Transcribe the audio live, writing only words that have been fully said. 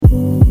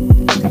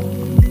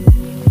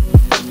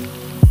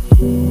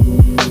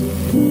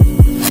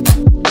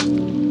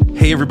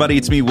everybody.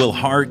 It's me, Will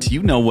Hart.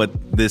 You know what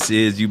this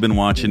is. You've been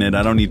watching it.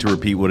 I don't need to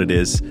repeat what it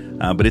is,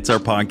 but it's our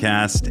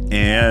podcast.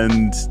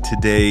 And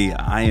today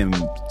I am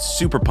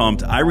super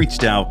pumped. I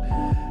reached out.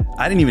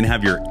 I didn't even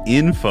have your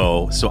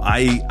info. So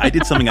I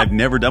did something I've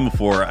never done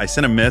before. I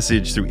sent a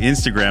message through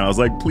Instagram. I was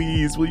like,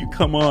 please, will you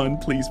come on?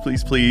 Please,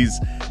 please, please.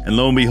 And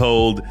lo and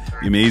behold,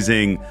 the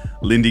amazing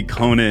Lindy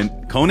Conant.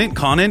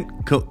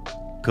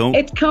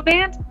 It's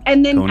Conant,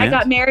 and then Conant? I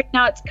got married.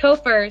 Now it's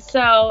Kofer,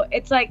 so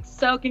it's like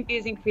so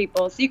confusing for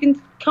people. So you can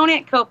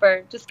Conant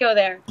Kofer, just go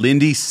there.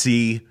 Lindy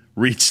C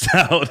reached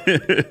out.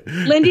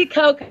 Lindy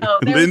Coco,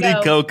 there we Lindy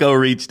go. Coco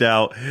reached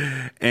out,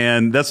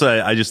 and that's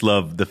why I just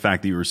love the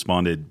fact that you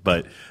responded.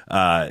 But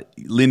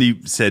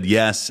Lindy said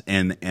yes,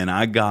 and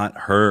I got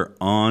her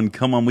on.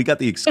 Come on, we got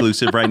the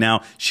exclusive right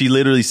now. She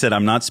literally said,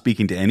 "I'm not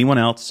speaking to anyone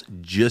else,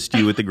 just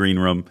you at the green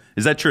room."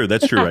 Is that true?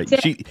 That's true, right?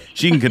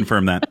 She can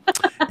confirm that.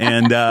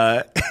 And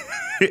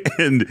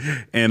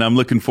and I'm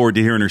looking forward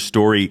to hearing her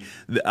story.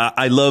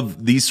 I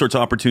love these sorts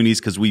of opportunities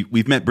because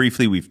we've met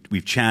briefly,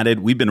 we've chatted,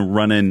 we've been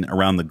running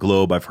around the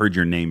globe. I've heard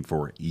your name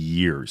for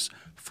years,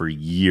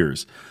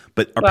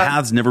 but our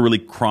paths never really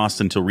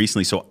crossed until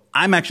recently. So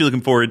I'm actually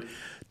looking forward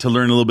to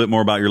learn a little bit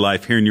more about your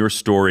life, hearing your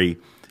story,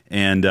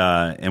 and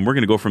we're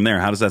going to go from there.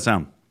 How does that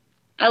sound?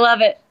 I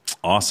love it.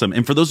 Awesome.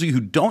 And for those of you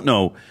who don't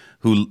know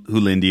who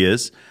Lindy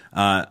is,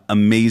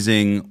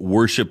 amazing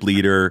worship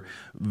leader,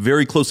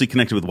 very closely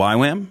connected with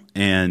YWAM,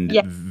 and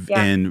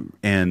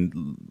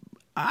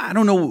I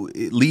don't know,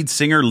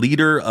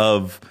 leader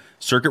of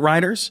Circuit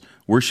Riders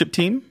worship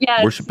team,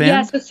 worship band.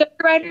 Yes, so Circuit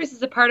Riders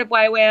is a part of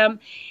YWAM,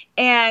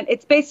 and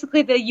it's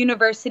basically the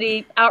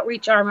university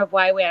outreach arm of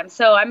YWAM.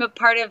 So I'm a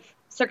part of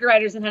Circuit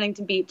Riders in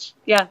Huntington Beach.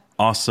 Yeah.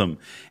 Awesome.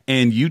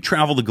 And you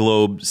travel the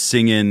globe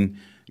singing,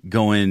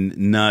 going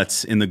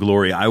nuts in the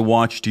glory. I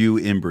watched you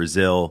in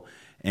Brazil,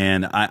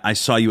 and I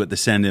saw you at the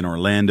Send in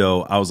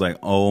Orlando. I was like,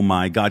 oh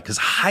my God, because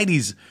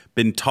Heidi's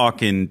been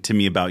talking to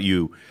me about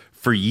you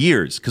for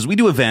years, because we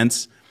do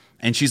events,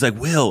 and she's like,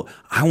 Will,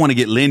 I want to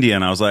get Lindy.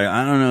 And I was like,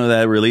 I don't know who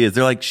that really is.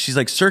 She's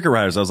like, Circuit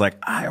Riders. I was like,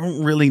 I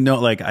don't really know.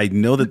 Like, I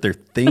know that they're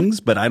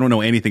things, but I don't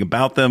know anything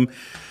about them.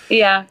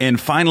 Yeah. And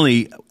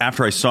finally,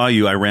 after I saw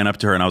you, I ran up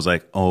to her and I was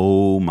like,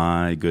 oh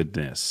my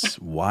goodness,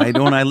 why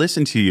don't I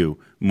listen to you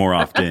more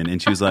often? And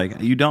she was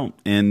like, you don't.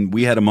 And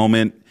we had a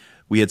moment.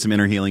 We had some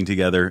inner healing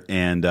together,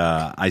 and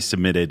I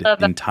submitted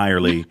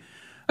entirely.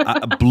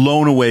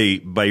 Blown away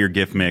by your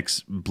gift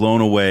mix, blown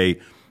away,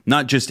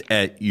 not just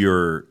at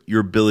your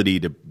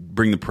ability to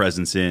bring the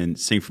presence in,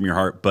 sing from your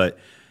heart, but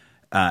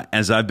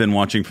as I've been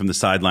watching from the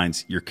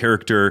sidelines, your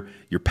character,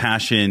 your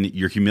passion,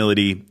 your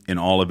humility, and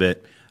all of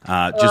it,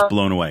 just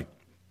blown away.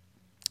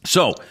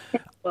 So,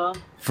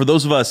 for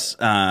those of us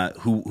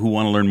who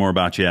want to learn more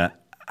about you,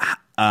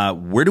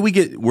 where do we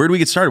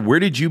get started? Where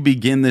did you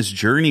begin this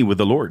journey with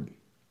the Lord?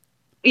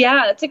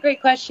 Yeah, that's a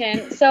great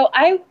question. So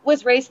I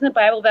was raised in the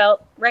Bible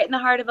Belt, right in the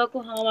heart of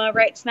Oklahoma,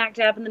 right smack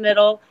dab in the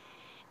middle.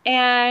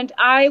 And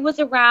I was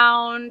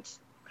around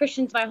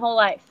Christians my whole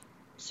life,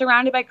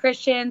 surrounded by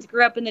Christians,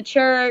 grew up in the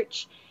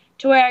church,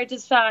 to where I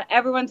just thought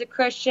everyone's a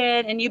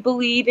Christian and you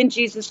believe in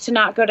Jesus to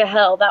not go to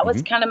hell. That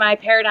was kind of my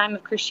paradigm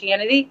of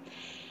Christianity.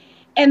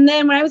 And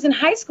then when I was in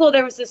high school,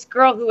 there was this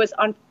girl who was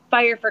on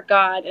fire for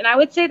God. And I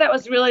would say that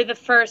was really the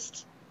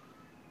first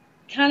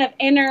kind of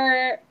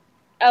inner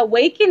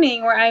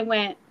awakening where I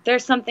went,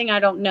 there's something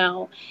I don't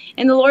know.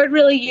 And the Lord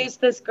really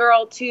used this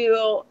girl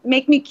to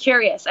make me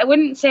curious. I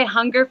wouldn't say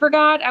hunger for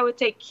God. I would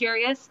say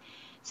curious.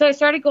 So I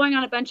started going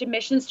on a bunch of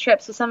missions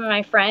trips with some of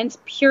my friends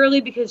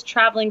purely because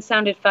traveling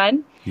sounded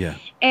fun. Yeah.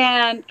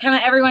 And kind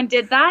of everyone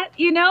did that,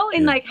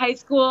 in like high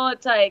school.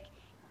 It's like,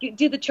 you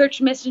do the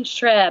church missions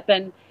trip.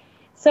 And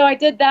so I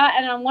did that.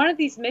 And on one of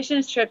these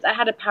missions trips, I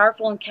had a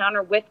powerful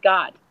encounter with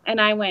God. And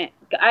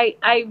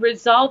I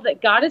resolved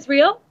that God is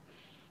real.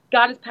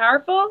 God is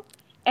powerful,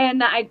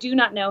 and that I do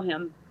not know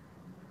him.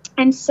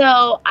 And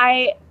so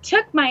I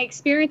took my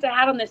experience I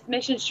had on this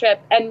missions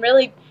trip and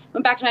really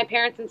went back to my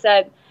parents and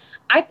said,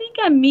 I think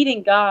I'm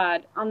meeting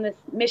God on this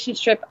missions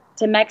trip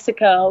to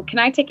Mexico. Can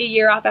I take a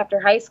year off after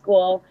high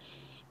school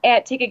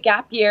and take a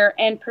gap year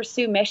and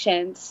pursue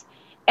missions?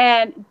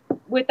 And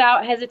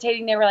without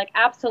hesitating, they were like,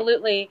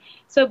 absolutely.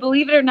 So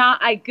believe it or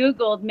not, I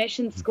Googled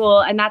mission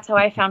school, and that's how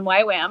I found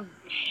YWAM.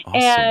 Awesome.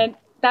 And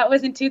that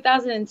was in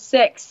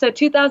 2006. So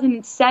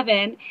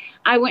 2007,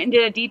 I went and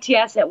did a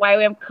DTS at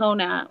YWAM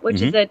Kona, which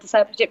is a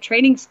discipleship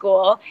training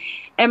school.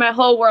 And my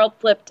whole world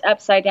flipped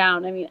upside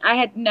down. I mean,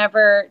 I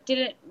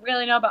didn't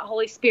really know about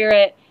Holy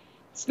Spirit,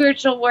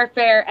 spiritual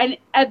warfare. And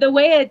the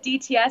way a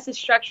DTS is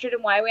structured in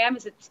YWAM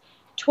is it's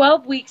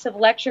 12 weeks of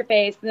lecture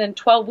phase and then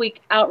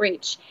 12-week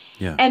outreach.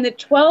 Yeah. And the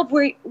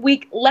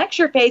 12-week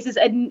lecture phase is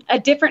a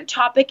different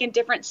topic and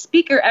different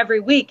speaker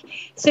every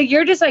week. So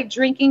you're just like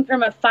drinking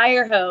from a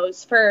fire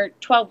hose for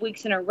 12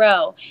 weeks in a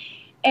row.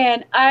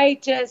 And I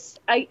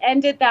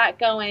ended that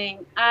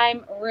going,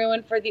 I'm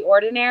ruined for the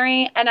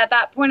ordinary. And at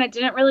that point, I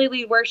didn't really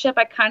lead worship.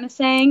 I kind of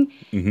sang,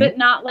 but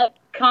not like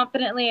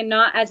confidently and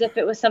not as if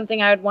it was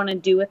something I would want to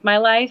do with my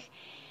life.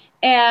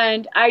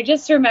 And I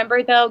just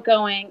remember, though,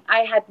 going, I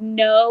had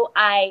no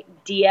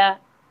idea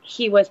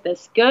he was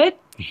this good.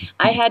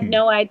 I had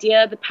no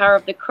idea the power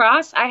of the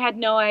cross. I had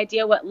no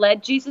idea what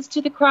led Jesus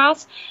to the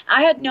cross.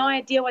 I had no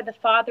idea why the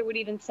Father would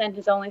even send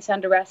his only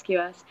son to rescue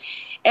us.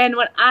 And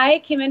when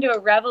I came into a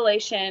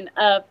revelation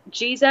of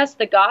Jesus,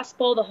 the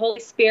gospel, the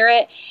Holy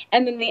Spirit,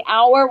 and then the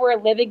hour we're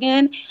living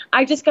in,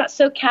 I just got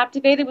so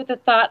captivated with the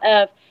thought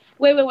of,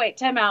 wait,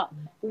 time out.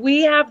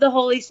 We have the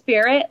Holy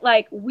Spirit.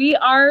 Like, we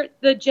are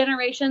the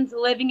generations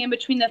living in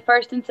between the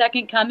first and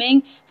second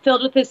coming,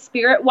 filled with his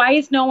Spirit. Why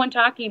is no one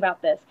talking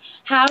about this?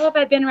 How have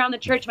I been around the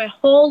church my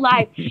whole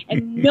life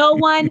and no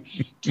one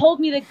told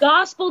me the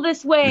gospel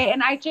this way?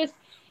 And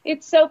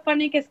it's so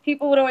funny because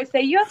people would always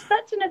say, you have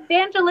such an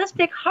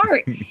evangelistic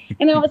heart.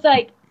 And I was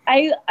like,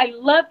 I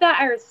love that.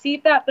 I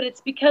received that. But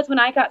it's because when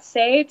I got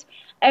saved,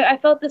 I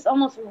felt this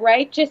almost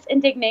righteous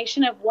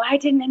indignation of, why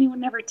didn't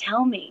anyone ever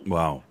tell me?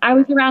 Wow. I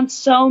was around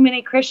so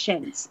many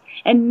Christians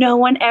and no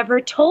one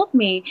ever told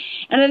me.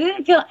 And I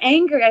didn't feel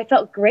angry. I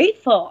felt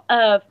grateful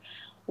of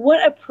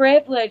what a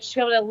privilege to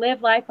be able to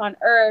live life on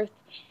earth,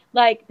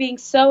 like being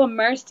so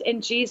immersed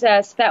in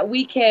Jesus that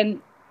we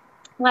can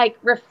like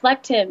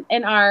reflect him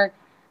in our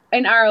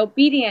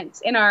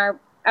obedience, in our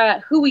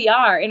who we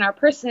are, in our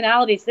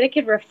personalities, that it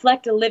could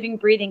reflect a living,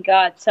 breathing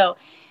God. So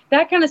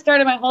that kind of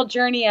started my whole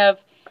journey of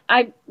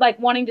I like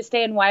wanting to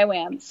stay in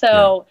YWAM.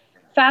 So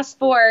fast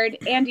forward,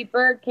 Andy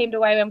Byrd came to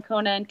YWAM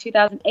Kona in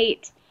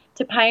 2008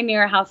 to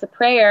pioneer a house of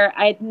prayer.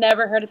 I had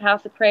never heard of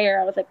house of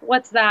prayer. I was like,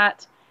 what's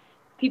that?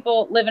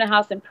 People live in a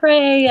house and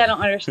pray. I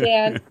don't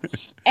understand.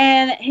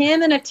 And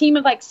him and a team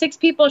of like 6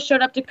 people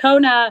showed up to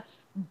Kona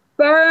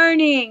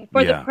burning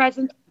for the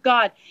presence of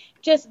God,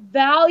 just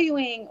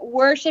valuing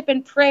worship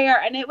and prayer.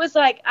 And it was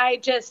like,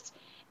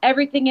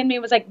 everything in me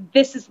was like,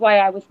 this is why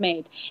I was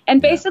made.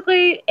 And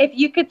basically, if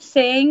you could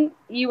sing,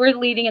 you were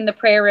leading in the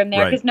prayer room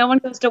there, because no one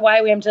goes to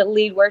YWAM to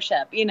lead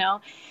worship, you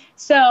know?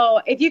 So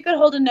if you could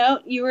hold a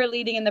note, you were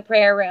leading in the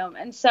prayer room.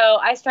 And so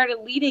I started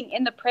leading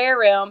in the prayer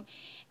room,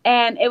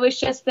 and it was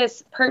just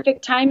this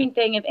perfect timing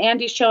thing of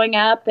Andy showing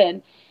up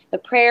and the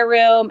prayer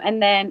room, and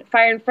then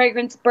Fire and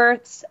Fragrance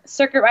births,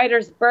 Circuit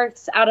Riders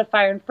births out of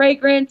Fire and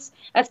Fragrance.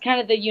 That's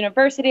kind of the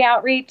university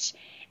outreach.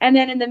 And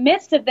then in the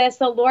midst of this,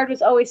 the Lord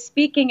was always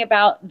speaking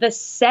about the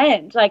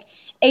send. Like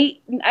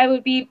I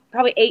would be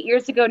probably 8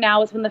 years ago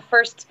now was when the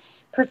first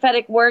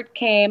prophetic word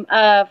came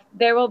of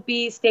there will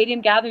be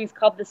stadium gatherings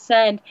called the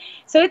send.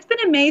 So it's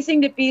been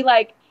amazing to be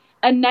like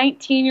a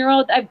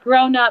 19-year-old. I've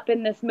grown up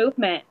in this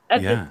movement,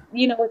 with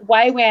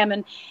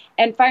YWAM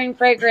and Fire and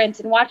Fragrance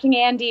and watching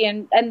Andy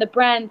and the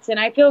Brents. And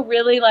I feel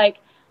really like,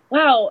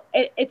 wow,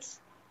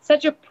 it's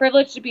such a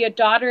privilege to be a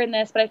daughter in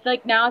this. But I feel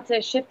like now it's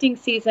a shifting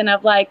season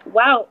of like,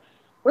 wow,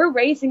 we're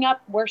raising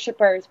up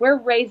worshipers. We're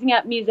raising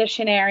up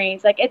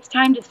musicianaries. Like, it's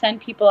time to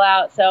send people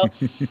out. So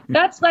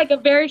that's like a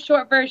very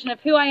short version of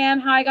who I am,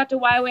 how I got to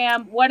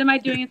YWAM, what am I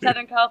doing in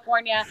Southern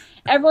California.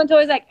 Everyone's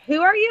always like,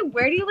 who are you?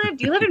 Where do you live?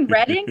 Do you live in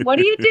Redding? What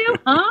do you do?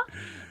 Huh?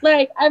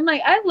 Like, I'm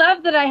like, I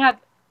love that I have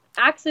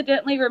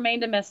accidentally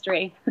remained a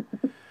mystery.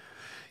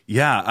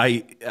 Yeah.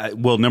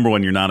 Well, number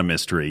one, you're not a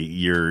mystery.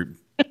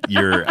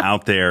 You're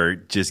out there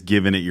just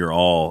giving it your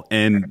all.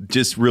 And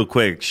just real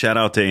quick, shout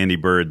out to Andy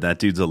Byrd. That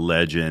dude's a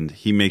legend.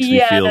 He makes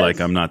me feel like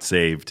I'm not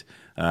saved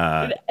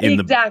in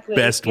the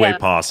best way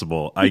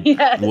possible.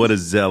 What a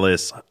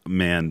zealous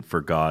man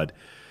for God.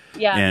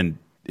 Yeah. And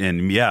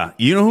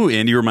you know who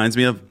Andy reminds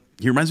me of?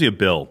 He reminds me of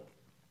Bill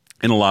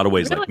in a lot of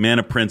ways, like man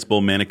of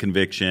principle, man of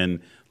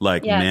conviction,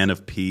 like man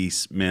of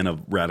peace, man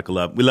of radical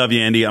love. We love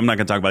you, Andy. I'm not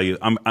going to talk about you.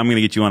 I'm going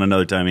to get you on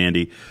another time,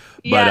 Andy.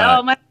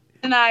 But, my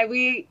and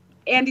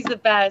Andy's the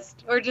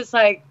best. We're just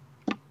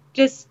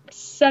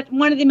such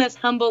one of the most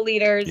humble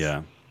leaders.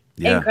 Yeah.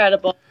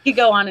 Incredible. You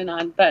go on and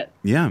on, but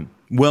yeah.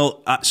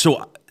 Well,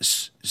 so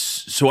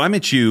I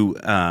met you.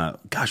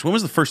 Gosh, when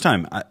was the first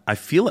time? I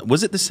feel it.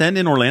 Was it the Send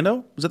in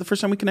Orlando? Was that the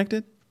first time we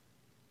connected?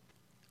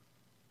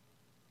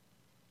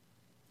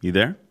 You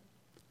there?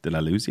 Did I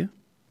lose you?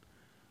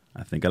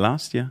 I think I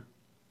lost you.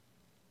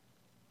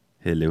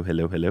 Hello.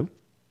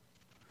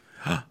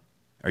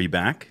 Are you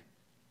back?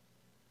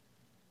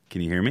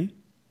 Can you hear me?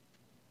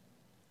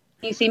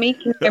 Can you see me?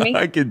 Can you hear me?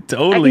 I can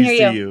totally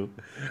see you.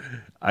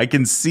 I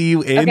can see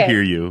you and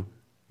hear you.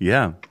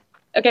 Yeah.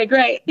 Okay,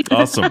 great.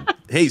 Awesome.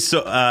 Hey,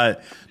 so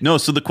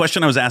so the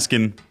question I was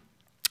asking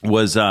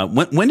was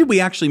when did we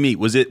actually meet?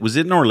 Was it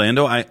in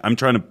Orlando? I'm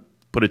trying to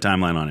put a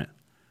timeline on it.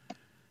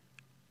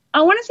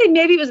 I want to say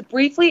maybe it was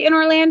briefly in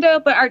Orlando,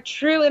 but our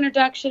true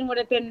introduction would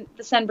have been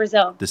the Send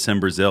Brazil. The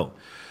Send Brazil.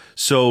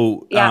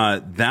 So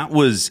that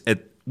was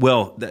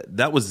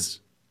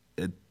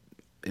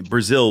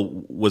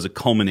Brazil was a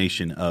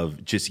culmination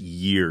of just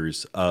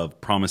years of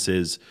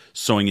promises,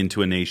 sowing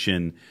into a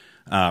nation,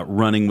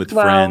 running with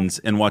friends,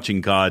 and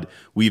watching God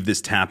weave this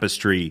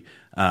tapestry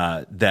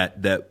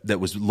that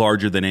was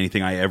larger than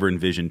anything I ever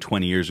envisioned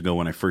 20 years ago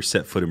when I first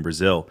set foot in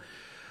Brazil.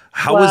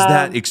 How was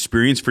that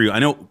experience for you? I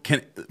know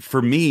for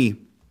me,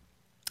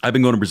 I've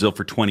been going to Brazil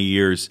for 20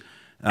 years.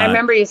 I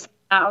remember you.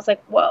 I was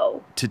like,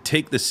 whoa. To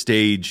take the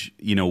stage,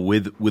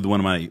 with one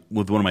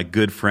of my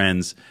good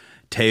friends,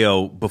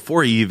 Teo,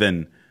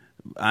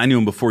 I knew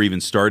him before he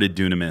even started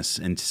Dunamis,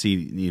 and to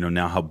see,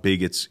 now how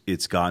big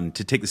it's gotten,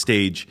 to take the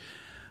stage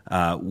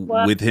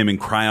with him and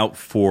cry out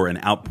for an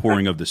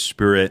outpouring of the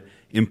Spirit,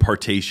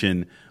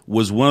 impartation,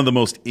 was one of the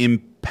most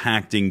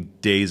impacting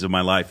days of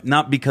my life.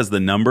 Not because of the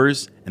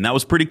numbers, and that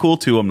was pretty cool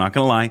too, I'm not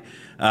going to lie.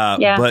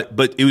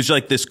 But it was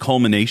like this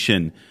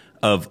culmination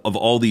of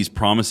all these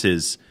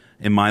promises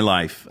in my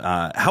life.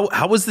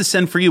 How was the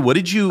send for you? What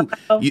did you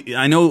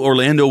I know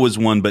Orlando was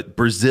one, but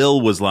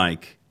Brazil was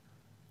like,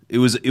 it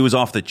was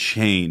off the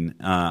chain.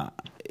 Talk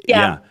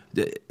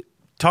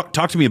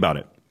to me about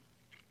it.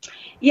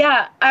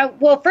 Yeah.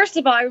 Well, first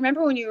of all, I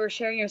remember when you were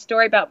sharing your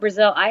story about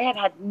Brazil, I had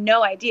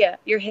no idea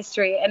your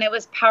history, and it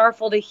was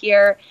powerful to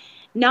hear.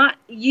 Not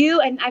you,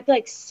 and I feel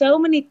like so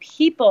many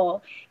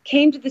people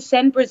came to the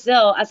Send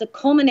Brazil as a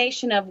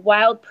culmination of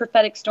wild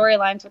prophetic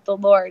storylines with the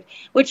Lord,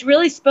 which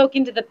really spoke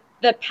into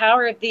the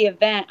power of the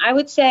event. I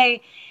would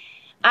say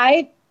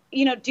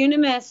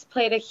Dunamis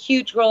played a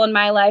huge role in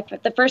my life.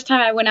 The first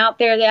time I went out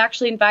there, they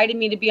actually invited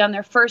me to be on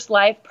their first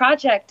live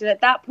project. And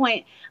at that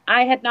point,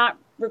 I had not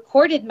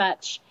recorded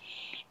much.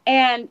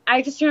 And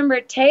I just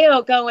remember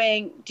Teo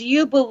going, do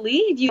you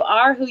believe you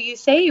are who you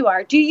say you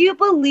are? Do you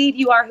believe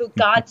you are who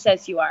God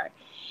says you are?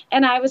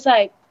 And I was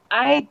like,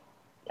 I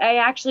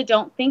actually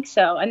don't think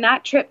so. And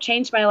that trip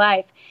changed my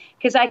life,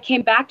 because I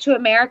came back to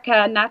America,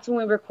 and that's when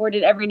we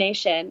recorded Every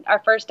Nation.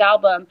 Our first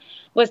album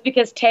was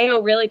because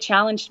Teo really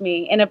challenged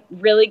me in a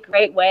really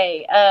great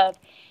way of,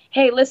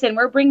 hey, listen,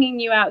 we're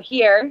bringing you out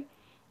here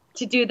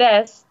to do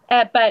this,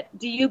 but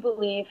do you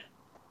believe,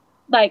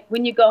 like,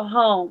 when you go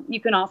home,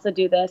 you can also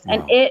do this? Wow.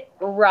 And it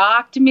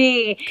rocked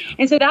me.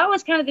 And so that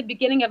was kind of the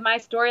beginning of my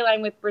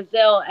storyline with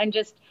Brazil, and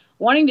just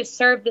wanting to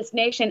serve this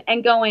nation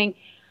and going,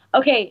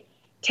 okay,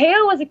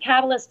 Teo was a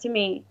catalyst to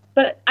me,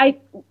 but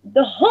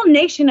the whole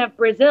nation of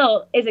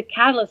Brazil is a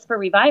catalyst for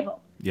revival.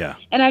 Yeah.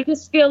 And I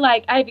just feel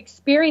like I've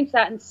experienced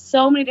that in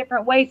so many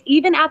different ways.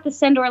 Even at the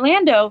Send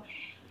Orlando,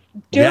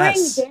 during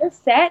their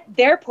set,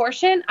 their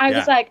portion, I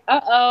was like,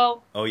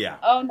 uh-oh. Oh, yeah.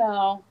 Oh,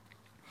 no.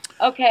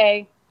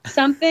 Okay.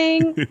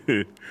 Something.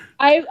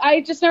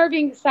 I just remember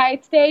being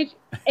side stage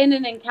in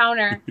an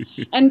encounter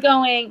and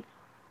going,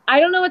 I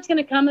don't know what's going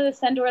to come of the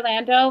Send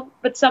Orlando,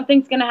 but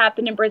something's going to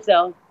happen in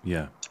Brazil.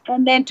 Yeah.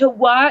 And then to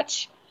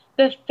watch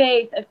the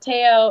faith of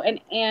Teo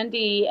and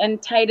Andy and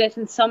Titus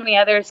and so many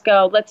others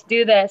go, let's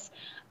do this.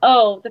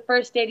 Oh, the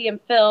first stadium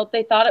filled.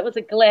 They thought it was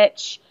a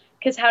glitch,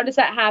 because how does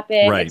that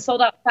happen? Right. It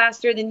sold out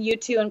faster than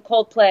U2 and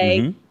Coldplay.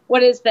 Mm-hmm.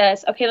 What is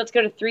this? Okay, let's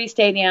go to 3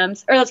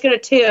 stadiums, or let's go to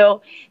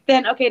 2.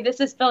 Then, okay, this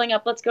is filling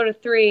up. Let's go to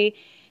 3.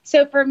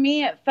 So for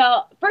me, it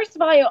felt, first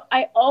of all,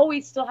 I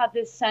always still have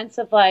this sense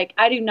of like,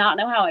 I do not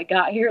know how I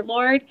got here,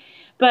 Lord,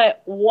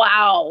 but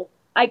wow,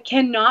 I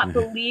cannot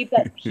believe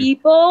that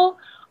people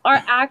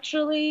are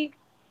actually,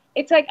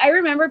 it's like, I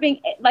remember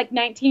being like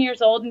 19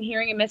 years old and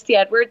hearing a Misty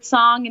Edwards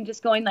song and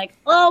just going like,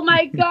 oh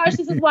my gosh,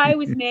 this is why I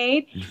was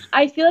made.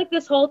 I feel like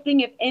this whole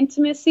thing of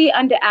intimacy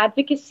unto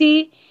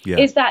advocacy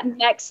is that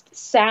next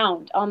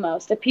sound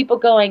almost of people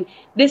going,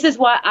 this is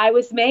what I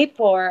was made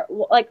for,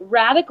 like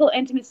radical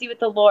intimacy with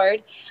the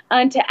Lord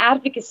unto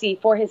advocacy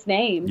for his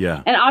name.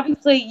 Yeah. And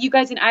obviously you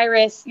guys in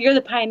Iris, you're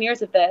the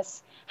pioneers of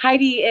this.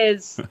 Heidi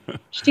is,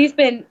 she's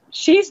been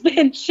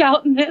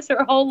shouting this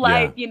her whole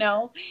life,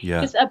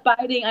 just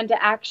abiding unto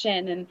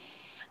action. And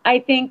I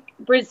think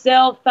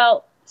Brazil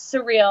felt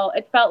surreal.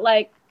 It felt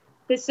like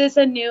this is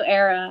a new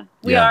era.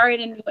 We are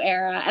in a new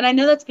era. And I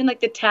know that's been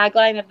like the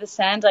tagline of the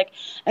Send, like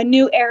a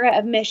new era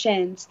of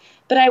missions.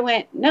 But I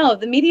went, no,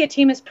 the media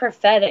team is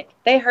prophetic.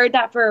 They heard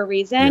that for a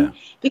reason,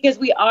 because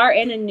we are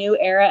in a new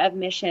era of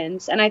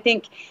missions. And I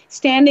think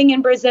standing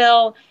in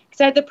Brazil,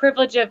 because I had the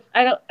privilege of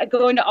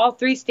going to all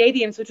 3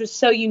 stadiums, which was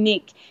so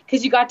unique,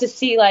 because you got to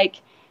see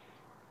like,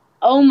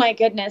 oh my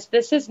goodness,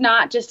 this is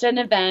not just an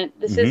event.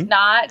 This is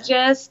not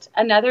just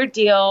another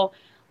deal.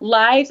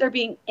 Lives are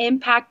being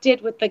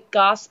impacted with the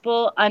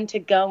gospel unto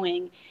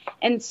going.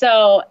 And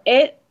so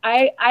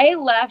I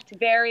left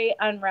very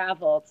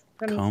unraveled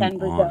from the Send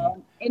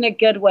Brazil in a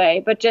good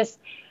way, but just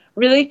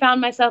really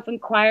found myself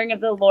inquiring of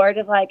the Lord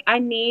of like, I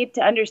need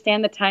to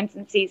understand the times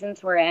and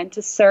seasons we're in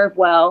to serve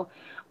well.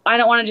 I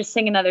don't want to just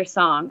sing another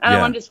song. I don't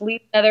want to just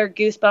lead another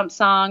Goosebump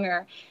song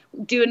or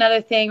do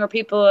another thing where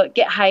people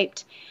get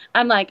hyped.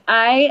 I'm like,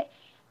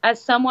 as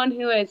someone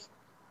who is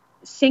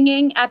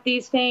singing at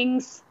these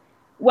things,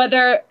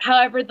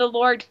 however the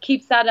Lord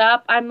keeps that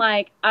up, I'm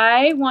like,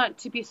 I want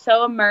to be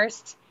so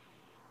immersed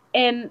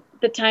in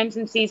the times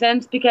and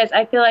seasons, because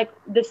I feel like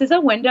this is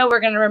a window we're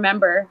going to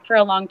remember for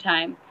a long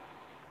time.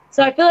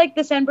 So I feel like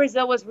the Send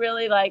Brazil was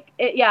really like,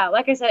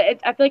 like I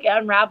said, I feel like it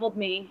unraveled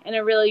me in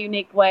a really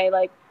unique way.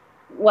 Like,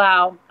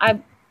 wow,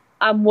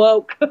 I'm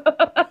woke.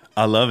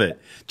 I love it.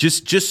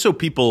 Just so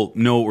people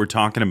know what we're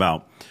talking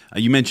about.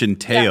 You mentioned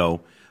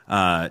Teo.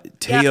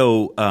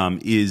 Teo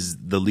is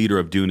the leader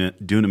of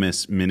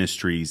Dunamis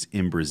Ministries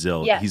in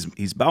Brazil. Yes.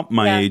 He's about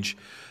my age.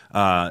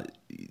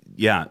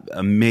 yeah,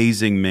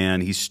 amazing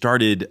man. He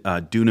started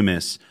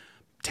Dunamis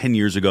 10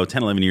 years ago,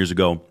 10, 11 years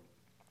ago,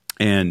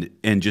 and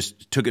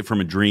just took it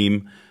from a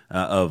dream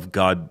of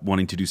God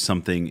wanting to do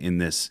something in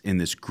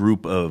this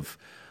group of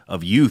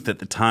youth at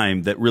the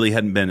time that really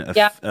hadn't been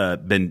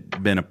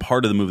been a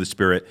part of the move of the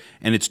Spirit,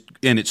 and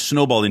it's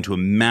snowballed into a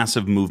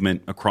massive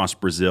movement across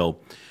Brazil.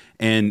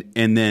 And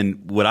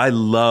then what I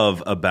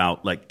love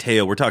about like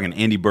Teo, we're talking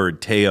Andy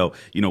Bird, Teo,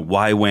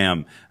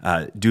 YWAM,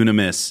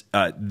 Dunamis,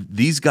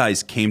 these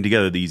guys came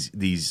together,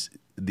 these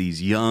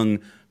young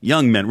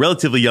men,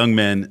 relatively young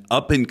men,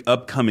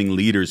 upcoming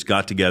leaders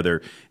got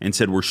together and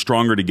said, we're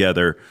stronger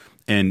together.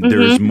 And there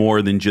is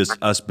more than just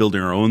us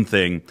building our own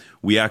thing.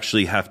 We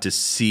actually have to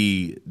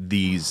see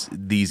these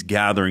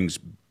gatherings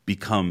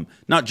become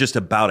not just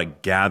about a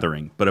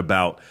gathering, but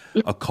about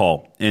a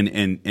call. And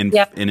in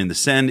the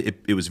Send,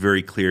 it was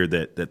very clear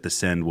that the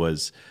Send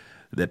was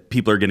that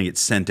people are going to get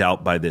sent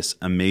out by this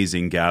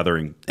amazing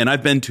gathering. And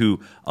I've been to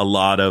a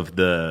lot of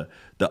the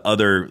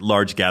other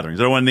large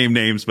gatherings. I don't want to name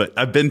names, but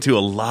I've been to a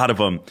lot of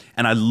them,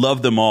 and I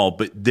love them all.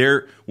 But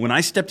when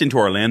I stepped into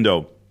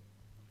Orlando.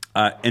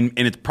 And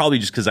it's probably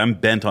just because I'm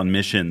bent on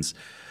missions.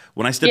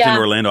 When I stepped into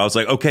Orlando, I was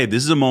like, okay,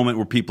 this is a moment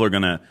where people are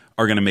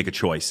gonna make a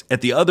choice.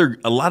 At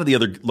a lot of the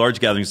other large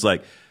gatherings,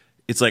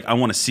 it's like I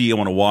want to see, I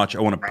want to watch,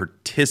 I want to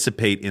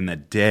participate in the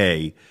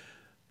day.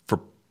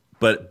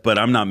 But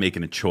I'm not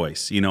making a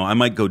choice. I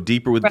might go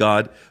deeper with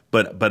God,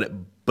 but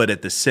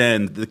at the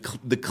Send,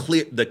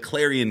 the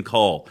clarion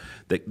call,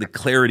 the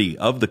clarity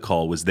of the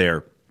call was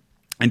there.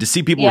 And to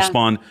see people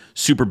respond,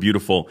 super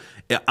beautiful.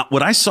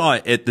 What I saw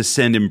at the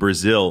Send in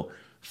Brazil,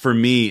 for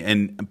me,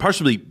 and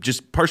partially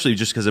just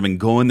because I've been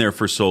going there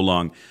for so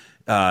long,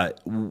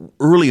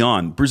 early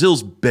on,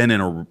 Brazil's been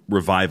in a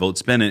revival.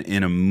 It's been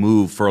in a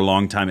move for a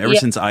long time, ever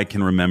since I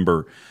can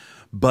remember.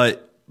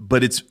 But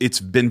it's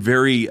been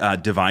very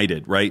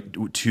divided, right?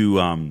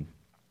 To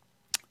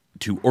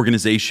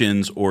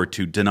organizations or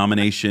to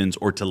denominations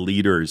or to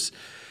leaders,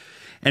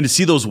 and to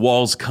see those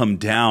walls come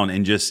down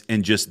and just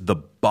the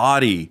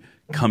body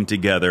come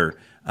together.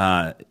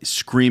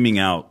 Screaming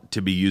out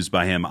to be used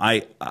by him.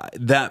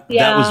 That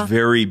was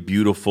very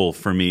beautiful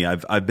for me.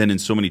 I've been in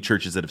so many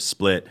churches that have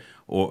split,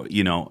 or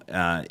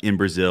in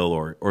Brazil,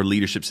 or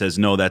leadership says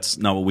no, that's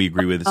not what we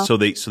agree with. So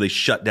they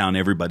shut down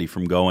everybody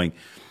from going,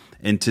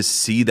 and to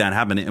see that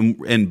happen.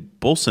 And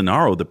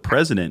Bolsonaro, the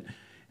president,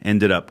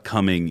 ended up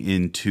coming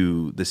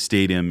into the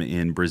stadium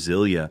in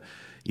Brasilia,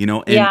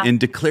 and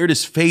declared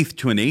his faith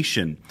to a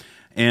nation.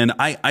 And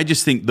I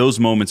just think those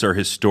moments are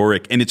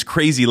historic, and it's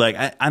crazy.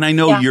 And I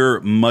know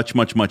you're much,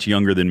 much, much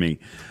younger than me,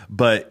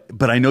 but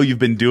I know you've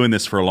been doing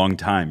this for a long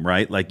time,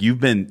 right? Like you've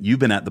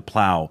been at the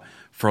plow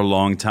for a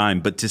long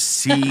time. But to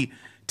see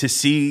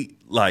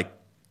like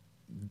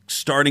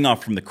starting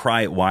off from the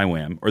cry at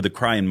YWAM, or the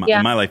cry in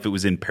my life, it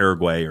was in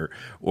Paraguay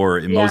or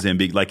in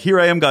Mozambique. Like, here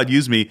I am, God,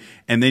 use me,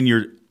 and then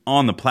you're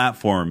on the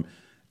platform,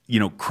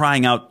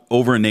 crying out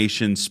over a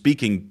nation,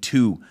 speaking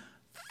to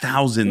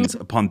thousands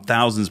upon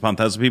thousands upon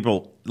thousands of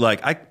people.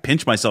 Like, I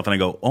pinch myself and I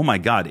go, oh my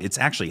God, it's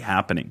actually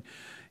happening.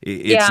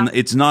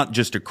 It's not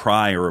just a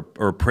cry or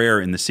a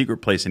prayer in the secret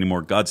place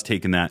anymore. God's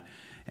taken that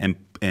and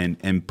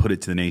put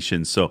it to the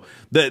nations. So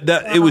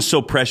it was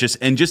so precious.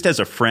 And just as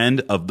a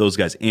friend of those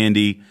guys,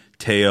 Andy,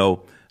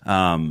 Teo,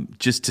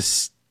 just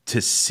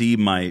to see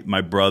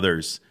my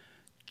brothers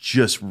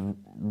just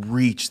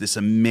reach this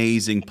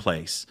amazing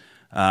place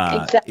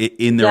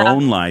in their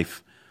own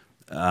life,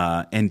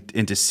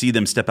 and to see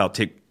them step out,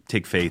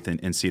 take faith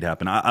and see it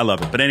happen. I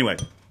love it. But anyway,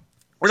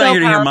 we're not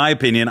here to hear my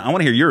opinion. I want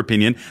to hear your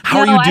opinion. How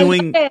are you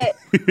doing?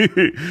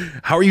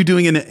 How are you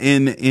doing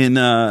in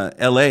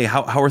LA?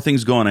 How are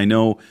things going? I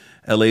know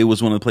LA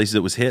was one of the places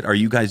that was hit. Are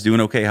you guys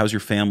doing okay? How's your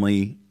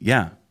family?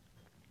 Yeah.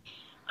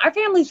 Our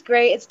family's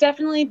great. It's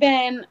definitely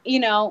been,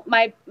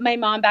 my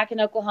mom back in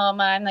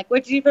Oklahoma. I'm like,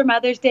 what'd you do for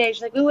Mother's Day?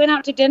 She's like, we went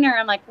out to dinner.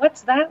 I'm like,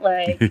 what's that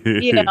like?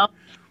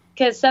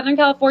 Because Southern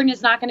California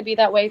is not going to be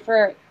that way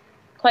for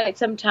quite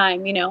some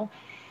time,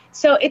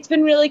 So it's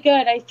been really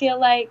good. I feel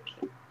like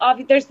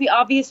there's the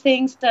obvious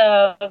things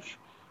of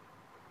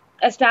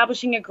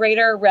establishing a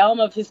greater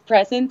realm of his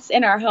presence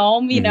in our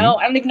home. I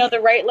don't even know the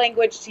right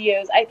language to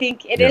use. I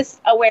think it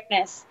is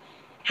awareness,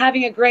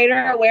 having a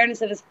greater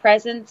awareness of his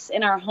presence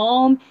in our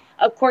home.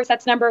 Of course,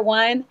 that's number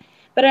one.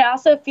 But I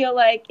also feel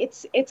like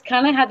it's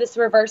kind of had this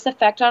reverse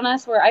effect on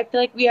us, where I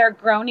feel like we are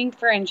groaning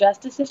for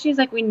injustice issues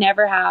like we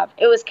never have.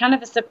 It was kind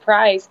of a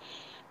surprise,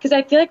 because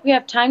I feel like we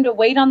have time to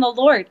wait on the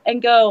Lord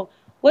and go,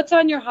 what's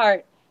on your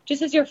heart?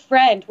 Just as your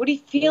friend, what are you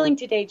feeling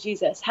today,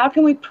 Jesus? How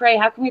can we pray?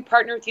 How can we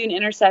partner with you in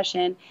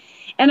intercession?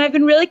 And I've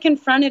been really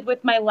confronted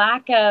with my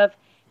lack of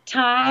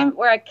time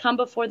where I come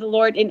before the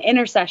Lord in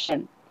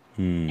intercession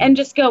and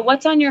just go,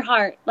 what's on your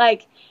heart?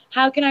 Like,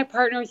 how can I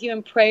partner with you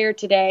in prayer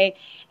today?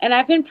 And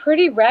I've been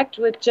pretty wrecked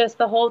with just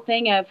the whole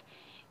thing of,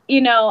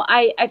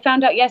 I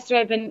found out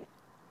yesterday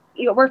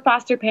we're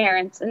foster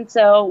parents. And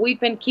so we've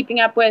been keeping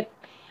up with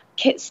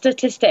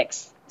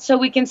statistics so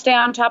we can stay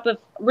on top of,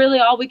 really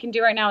all we can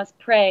do right now is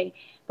pray.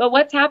 But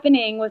what's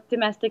happening with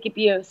domestic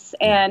abuse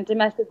and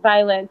domestic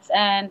violence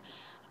and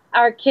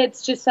our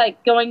kids just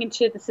like going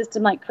into the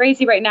system like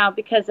crazy right now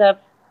because of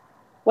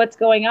what's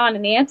going on?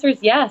 And the answer is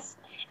yes.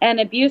 And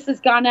abuse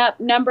has gone up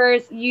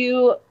numbers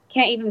you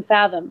can't even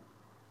fathom.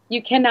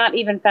 You cannot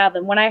even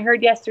fathom. When I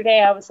heard yesterday,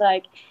 I was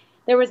like,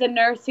 there was a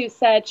nurse who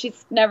said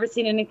she's never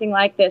seen anything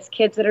like this.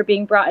 Kids that are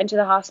being brought into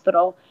the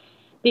hospital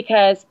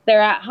because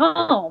they're at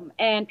home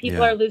and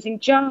people are losing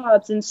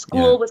jobs, and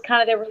school was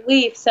kind of their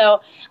relief. So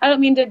I don't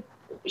mean to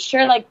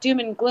share like doom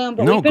and gloom,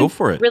 but we've been go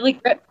for it.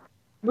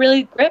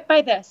 really gripped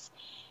by this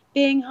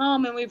being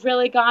home. And we've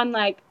really gone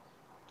like,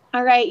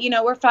 all right,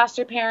 we're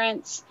foster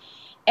parents,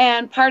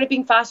 and part of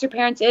being foster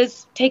parents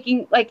is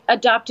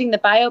adopting the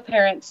bio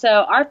parent. So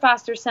our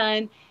foster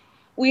son,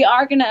 we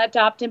are going to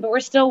adopt him, but we're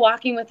still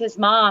walking with his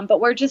mom.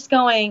 But we're just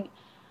going,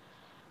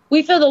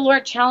 we feel the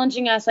Lord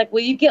challenging us. Like,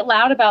 will you get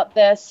loud about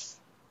this?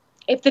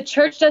 If the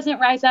church doesn't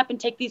rise up and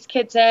take these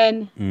kids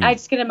in, I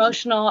just get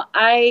emotional.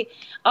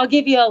 I'll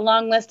give you a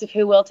long list of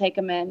who will take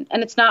them in,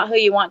 and it's not who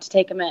you want to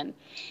take them in.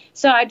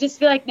 So I just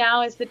feel like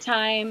now is the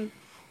time.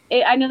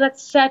 I know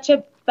that's such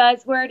a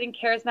buzzword in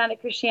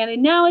charismatic Christianity.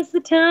 Now is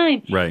the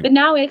time. Right. But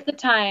now is the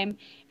time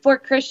for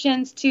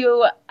Christians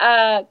to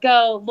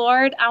go,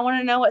 Lord, I want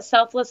to know what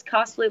selfless,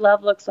 costly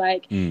love looks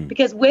like.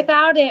 Because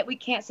without it, we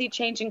can't see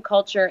change in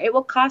culture. It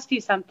will cost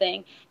you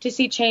something to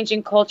see change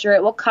in culture.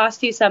 It will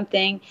cost you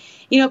something.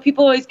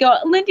 People always go,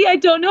 Lindy, I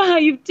don't know how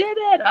you did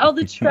it. All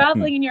the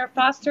traveling and you're a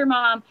foster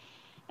mom.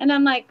 And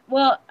I'm like,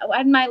 well,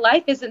 my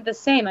life isn't the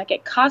same. Like,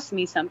 it cost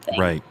me something.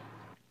 Right.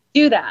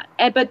 Do that.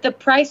 But the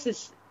price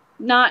is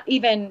not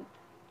even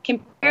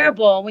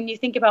comparable when you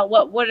think about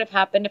what would have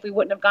happened if we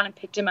wouldn't have gone and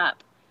picked him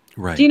up.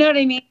 Right. Do you know what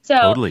I mean? So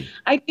Totally.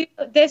 I do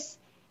this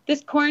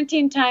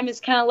quarantine time has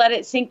kind of let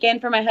it sink in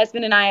for my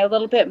husband and I a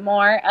little bit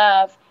more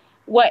of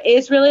what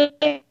is really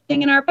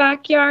happening in our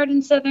backyard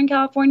in Southern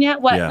California,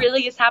 what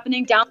really is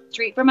happening down the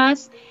street from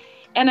us.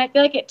 And I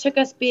feel like it took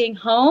us being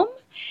home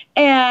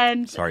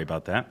and sorry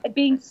about that.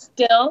 Being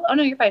still. Oh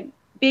no, you're fine.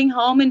 Being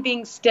home and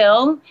being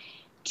still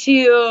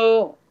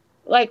to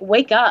like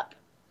wake up.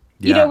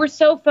 Yeah. We're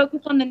so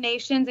focused on the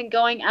nations and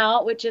going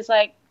out, which is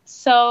like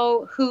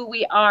so who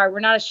we are. We're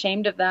not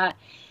ashamed of that.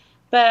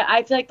 But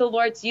I feel like the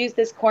Lord's used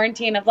this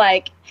quarantine of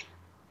like,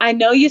 I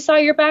know you saw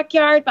your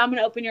backyard, but I'm going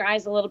to open your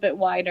eyes a little bit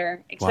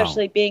wider,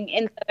 especially being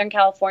in Southern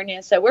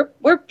California. So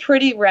we're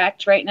pretty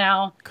wrecked right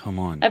now. Come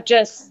on. Of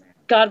just,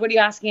 God, what are you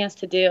asking us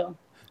to do?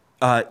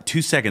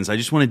 2 seconds. I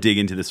just want to dig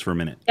into this for a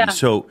minute. Yeah.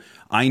 So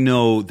I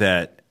know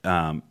that,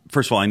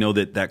 first of all, I know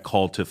that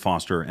call to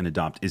foster and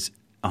adopt is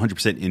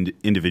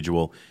 100%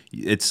 individual.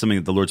 It's something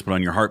that the Lord's put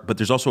on your heart. But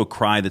there's also a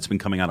cry that's been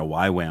coming out of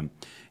YWAM.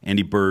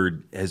 Andy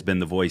Bird has been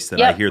the voice that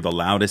I hear the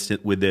loudest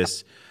with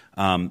this.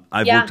 I've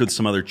worked with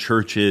some other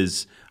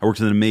churches. I worked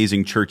with an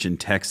amazing church in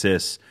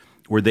Texas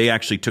where they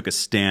actually took a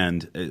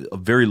stand, a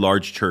very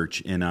large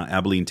church in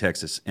Abilene,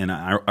 Texas. And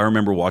I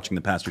remember watching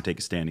the pastor take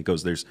a stand. He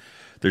goes, there's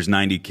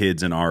 90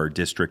 kids in our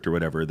district or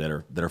whatever that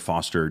are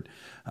fostered.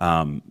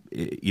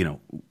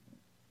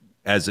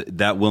 As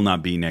that will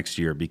not be next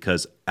year,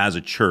 because as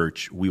a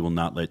church, we will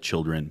not let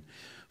children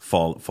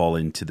fall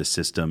into the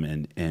system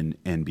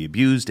and be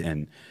abused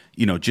and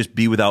just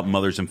be without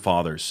mothers and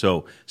fathers.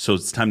 So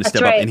it's time to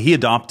step up. And he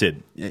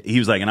adopted. He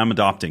was like, and I'm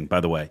adopting,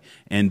 by the way.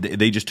 And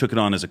they just took it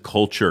on as a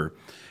culture,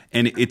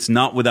 and it's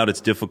not without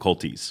its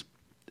difficulties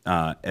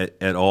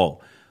at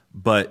all.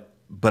 But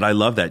I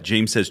love that.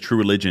 James says true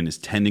religion is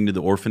tending to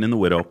the orphan and the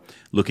widow,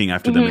 looking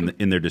after them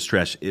in their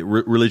distress.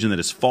 Religion that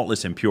is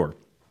faultless and pure.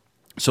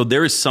 So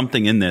there is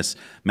something in this,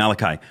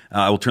 Malachi.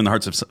 I will turn the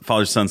hearts of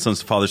fathers, sons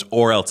to fathers,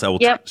 or else I will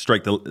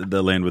strike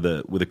the land with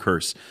a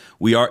curse.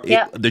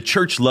 The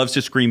church loves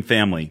to scream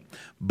family,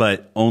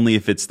 but only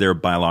if it's their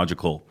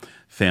biological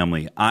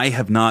family. I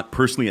have not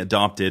personally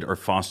adopted or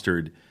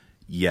fostered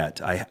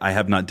yet. I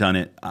have not done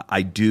it.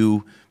 I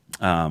do.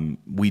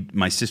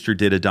 My sister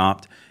did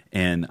adopt,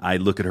 and I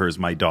look at her as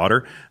my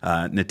daughter,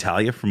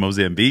 Natalia from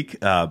Mozambique.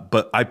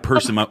 But I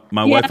personally,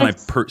 my wife and I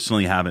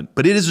personally haven't.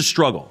 But it is a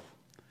struggle.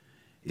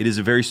 It is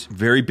a very,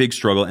 very big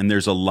struggle, and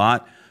there's a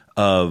lot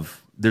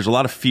of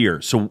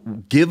fear. So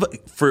give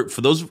for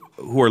those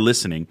who are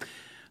listening,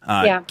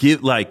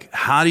 give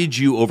how did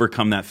you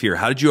overcome that fear?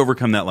 How did you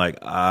overcome that?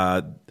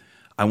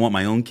 I want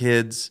my own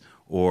kids,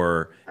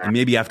 and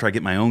maybe after I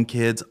get my own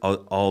kids,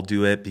 I'll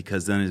do it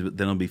because then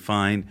it'll be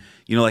fine.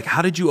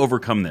 How did you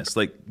overcome this?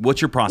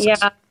 What's your process?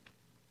 Yeah.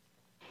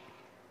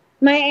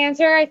 My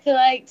answer, I feel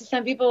like to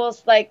some people will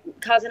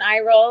cause an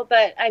eye roll,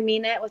 but I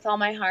mean it with all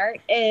my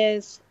heart,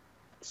 is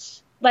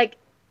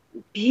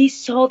be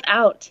sold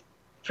out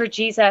for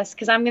Jesus.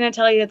 Because I'm going to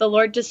tell you, the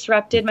Lord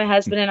disrupted my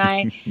husband and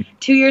I.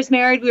 2 years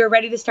married, we were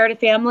ready to start a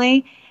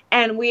family,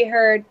 and we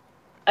heard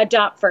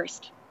adopt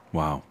first.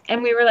 Wow.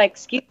 And we were like,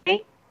 excuse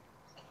me?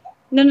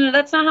 No,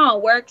 that's not how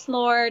it works,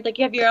 Lord.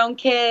 You have your own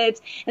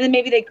kids, and then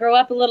maybe they grow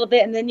up a little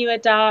bit, and then you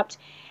adopt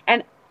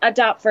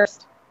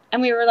first.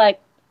 And we were like,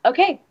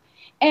 okay.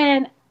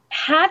 And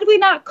had we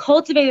not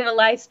cultivated a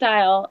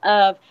lifestyle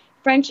of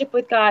friendship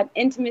with God,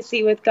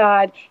 intimacy with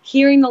God,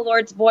 hearing the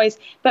Lord's voice,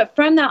 but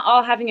from that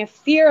all having a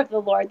fear of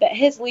the Lord, that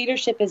his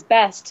leadership is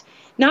best,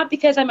 not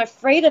because I'm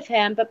afraid of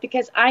him, but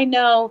because I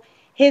know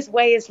his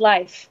way is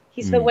life.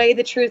 He's the way,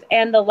 the truth,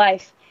 and the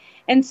life.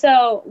 And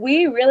so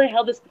we really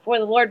held this before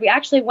the Lord. We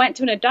actually went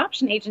to an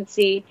adoption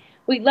agency.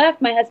 We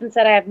left. My husband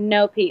said, I have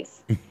no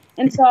peace.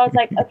 And so I was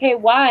like, okay,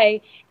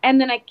 why? And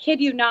then I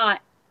kid you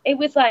not, it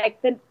was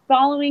like the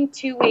following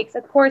 2 weeks.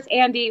 Of course,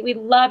 Andy, we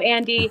love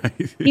Andy.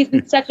 He's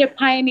been such a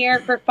pioneer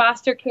for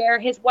foster care.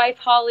 His wife,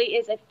 Holly,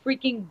 is a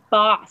freaking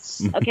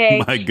boss.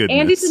 Okay. My goodness.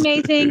 Andy's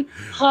amazing.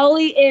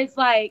 Holly is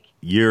like.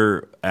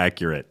 You're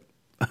accurate.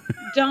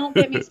 Don't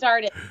get me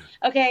started.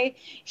 Okay.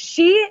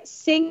 She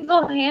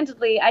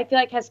single-handedly, I feel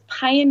like, has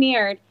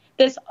pioneered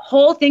this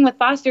whole thing with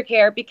foster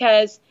care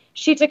because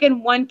she took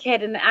in one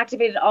kid and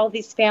activated all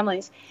these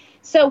families.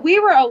 So we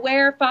were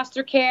aware of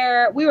foster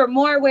care. We were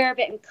more aware of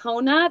it in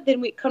Kona,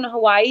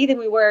 Hawaii, than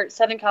we were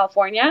Southern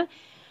California.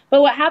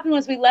 But what happened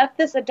was we left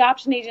this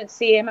adoption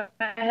agency, and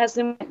my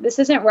husband, this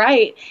isn't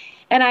right.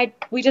 And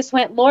we just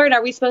went, Lord,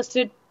 are we supposed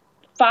to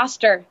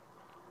foster?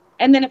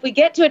 And then if we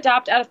get to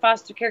adopt out of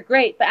foster care,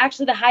 great. But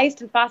actually the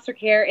highest in foster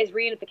care is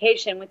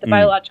reunification with the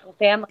biological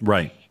family.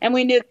 Right. And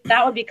we knew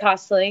that would be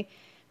costly.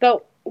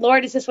 But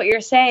Lord, is this what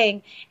you're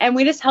saying? And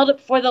we just held it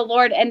before the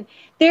Lord. And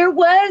there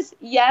was,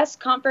 yes,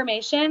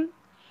 confirmation,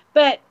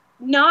 but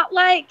not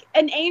like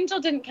an angel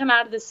didn't come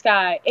out of the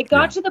sky. It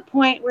got to the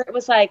point where it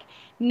was like,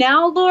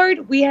 now,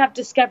 Lord, we have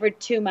discovered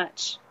too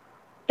much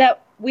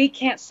that we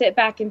can't sit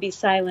back and be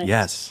silent.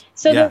 Yes.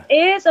 So there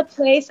is a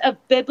place of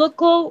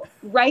biblical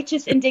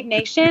righteous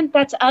indignation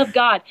that's of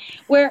God,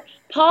 where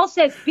Paul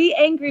says, be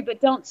angry, but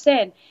don't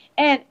sin.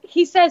 And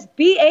he says,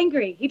 be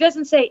angry. He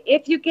doesn't say,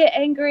 if you get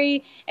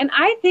angry. And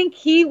I think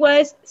he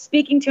was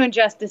speaking to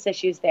injustice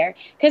issues there,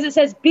 because it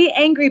says, be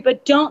angry,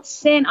 but don't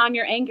sin on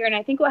your anger. And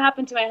I think what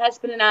happened to my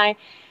husband and I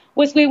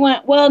was we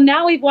went, well,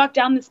 now we've walked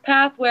down this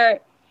path where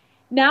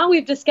now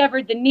we've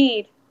discovered the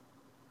need.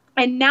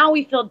 And now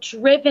we feel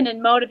driven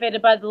and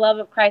motivated by the love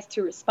of Christ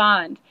to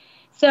respond.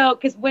 So,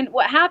 because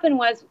what happened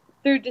was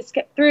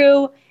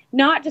through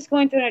not just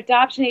going through an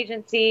adoption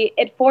agency,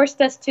 it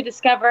forced us to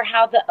discover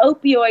how the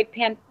opioid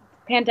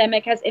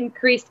pandemic has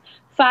increased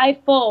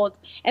fivefold,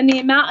 and the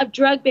amount of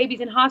drug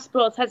babies in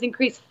hospitals has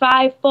increased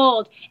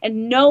fivefold,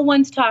 and no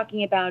one's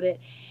talking about it.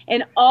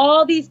 And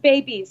all these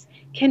babies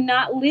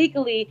cannot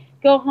legally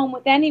go home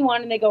with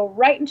anyone, and they go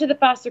right into the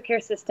foster care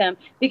system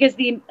because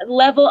the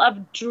level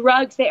of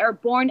drugs they are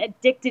born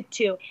addicted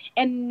to,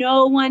 and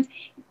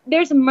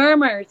there's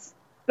murmurs,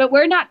 but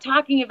we're not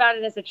talking about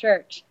it as a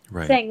church,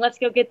 saying, let's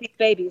go get these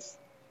babies.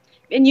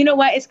 And you know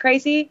what is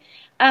crazy?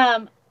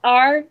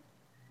 Our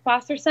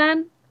foster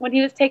son, when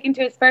he was taken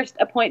to his first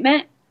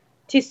appointment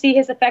to see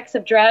his effects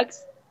of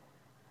drugs,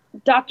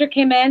 doctor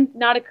came in,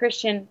 not a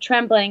Christian,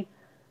 trembling.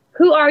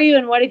 Who are you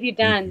and what have you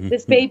done?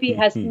 This baby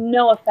has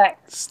no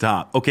effect.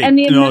 Stop. Okay,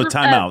 no,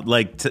 time out.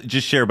 Like,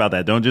 just share about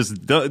that.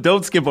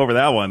 Don't skip over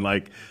that one.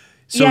 Like,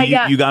 so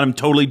you got him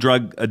totally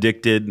drug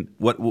addicted.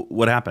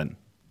 What happened?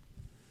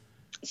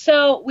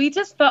 So we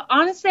just felt,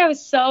 honestly,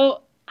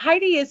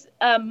 Heidi is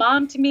a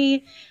mom to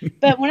me,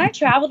 but when I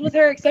traveled with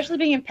her, especially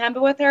being in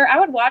Pemba with her, I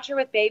would watch her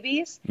with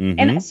babies,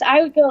 and so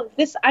I would go,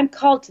 I'm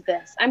called to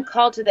this. I'm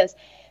called to this.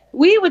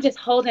 We would just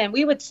hold him.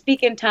 We would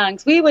speak in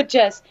tongues. We would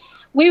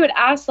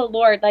ask the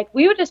Lord, like,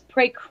 we would just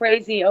pray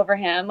crazy over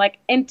him, like,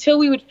 until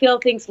we would feel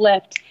things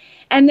lift.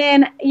 And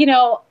then,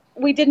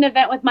 we did an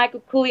event with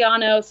Michael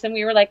Koulianos, and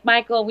we were like,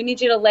 Michael, we need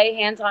you to lay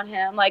hands on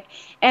him. Like,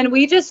 and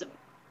we just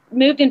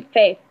moved in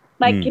faith.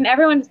 Like, can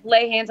everyone just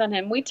lay hands on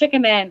him? We took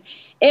him in.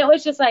 It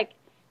was just like,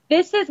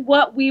 this is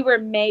what we were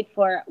made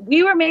for.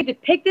 We were made to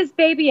pick this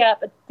baby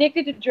up,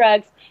 addicted to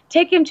drugs,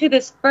 take him to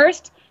this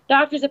first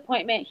doctor's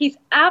appointment. He's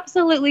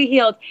absolutely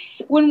healed.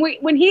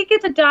 When he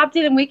gets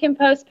adopted and we can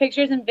post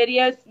pictures and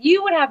videos,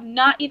 you would have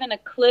not even a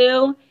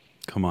clue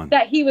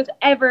that he was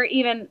ever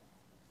even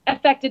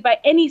affected by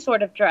any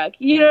sort of drug.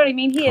 You know what I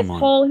mean? He is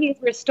whole. He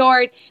is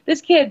restored. This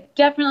kid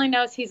definitely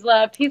knows he's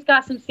loved. He's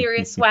got some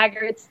serious swagger.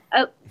 It's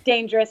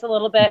dangerous a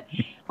little bit.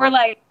 We're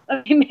like,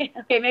 okay,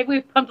 maybe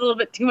we've pumped a little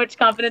bit too much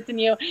confidence in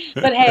you,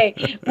 but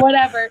hey,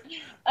 whatever.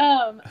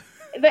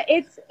 But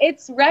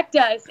it's wrecked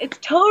us. It's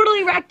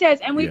totally wrecked us.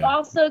 And we've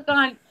also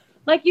gone,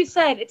 like you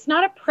said, it's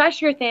not a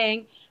pressure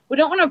thing. We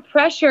don't want to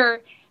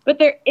pressure, but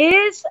there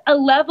is a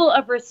level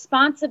of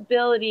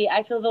responsibility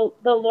I feel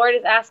the Lord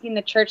is asking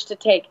the church to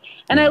take.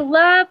 And I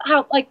love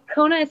how, like,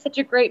 Kona is such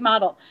a great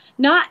model.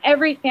 Not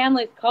every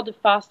family is called to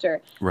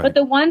foster, but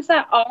the ones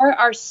that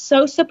are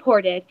so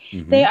supported.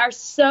 They are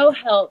so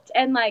helped.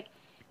 And, like,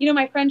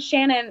 my friend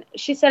Shannon,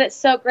 she said it's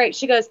so great.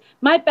 She goes,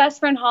 my best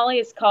friend Holly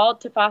is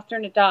called to foster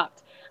and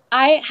adopt.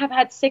 I have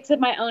had 6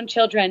 of my own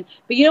children,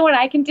 but you know what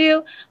I can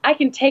do? I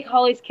can take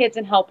Holly's kids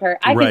and help her.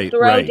 I can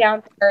throw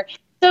down to her.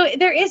 So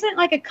there isn't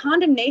like a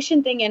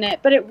condemnation thing in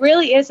it, but it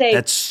really is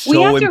That's so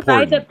we have to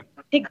important. rise up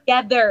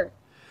together.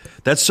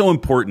 That's so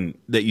important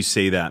that you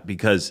say that,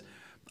 because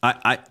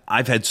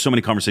I've had so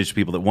many conversations with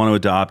people that want to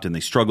adopt and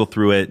they struggle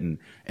through it, and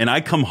I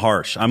come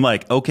harsh. I'm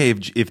like, okay,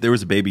 if there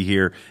was a baby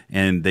here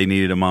and they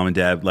needed a mom and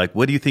dad, like,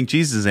 what do you think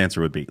Jesus' answer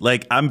would be?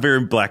 Like, I'm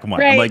very black and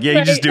white. I'm like, yeah,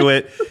 you just do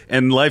it,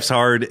 and life's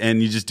hard,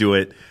 and you just do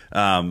it.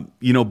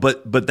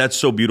 But that's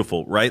so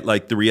beautiful, right?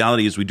 Like, the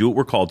reality is we do what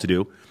we're called to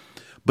do,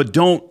 but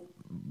don't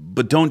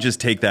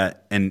just take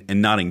that and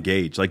not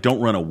engage. Like,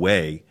 don't run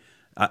away.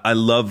 I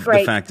love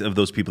the fact of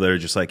those people that are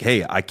just like,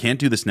 hey, I can't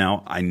do this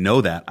now. I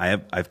know that. I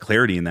have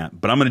clarity in that,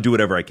 but I'm going to do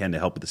whatever I can to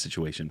help with the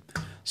situation.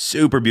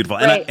 Super beautiful.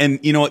 Right. And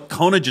you know what?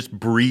 Kona just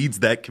breeds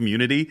that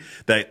community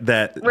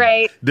that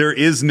Right. there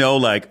is no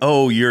like,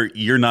 oh,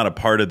 you're not a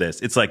part of this.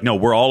 It's like, no,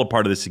 we're all a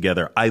part of this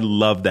together. I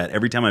love that.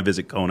 Every time I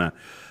visit Kona,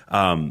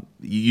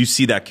 you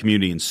see that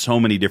community in so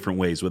many different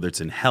ways, whether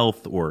it's in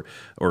health or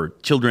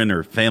children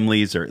or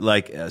families or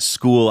like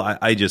school.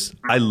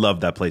 I love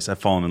that place. I've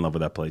fallen in love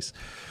with that place.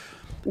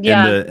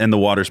 Yeah. And the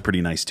water's pretty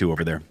nice too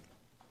over there.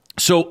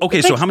 So, okay,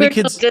 It's so like how many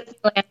kids?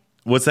 Disneyland.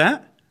 What's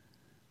that?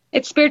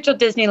 It's spiritual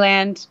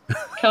Disneyland,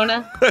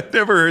 Kona. I've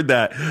never heard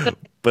that,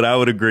 but I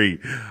would agree.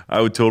 I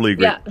would totally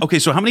agree. Yeah. Okay,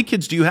 so how many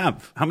kids do you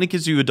have? How many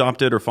kids do you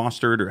adopted or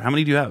fostered, or how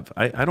many do you have?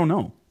 I don't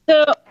know.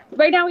 So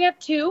right now we have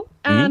two,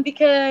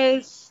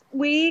 because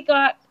we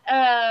got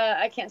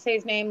I can't say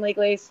his name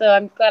legally, so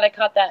I'm glad I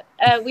caught that.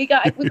 We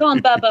call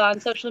him Bubba on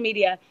social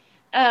media.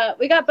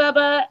 We got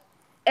Bubba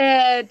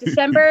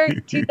December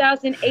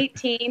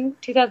 2018.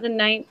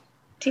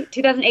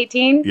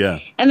 Yeah.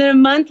 And then a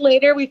month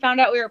later we found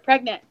out we were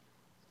pregnant.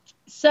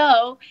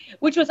 So,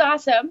 which was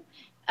awesome.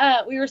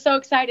 We were so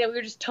excited. We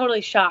were just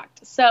totally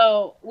shocked.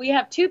 So we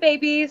have two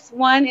babies.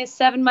 One is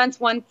 7 months,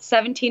 one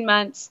 17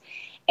 months.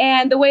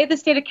 And the way the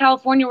state of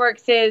California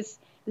works is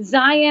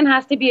Zion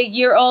has to be a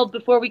year old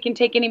before we can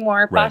take any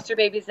more foster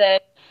babies in.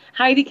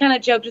 Heidi kind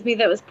of joked with me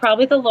that it was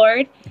probably the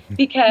Lord,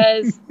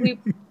 because we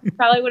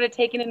probably would have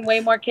taken in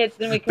way more kids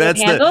than we could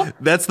handle.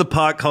 That's the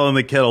pot calling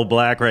the kettle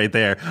black right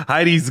there.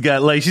 Heidi's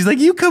got like, she's like,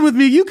 you come with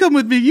me, you come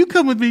with me, you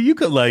come with me, you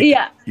come. Like,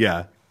 yeah.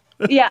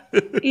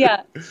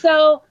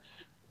 So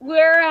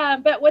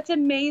but what's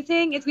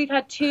amazing is we've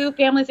had two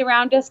families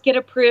around us get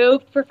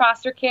approved for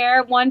foster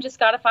care. One just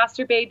got a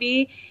foster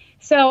baby.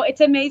 So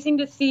it's amazing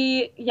to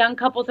see young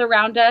couples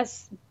around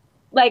us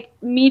like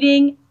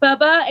meeting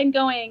Bubba and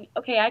going,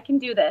 okay, I can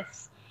do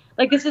this.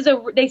 Like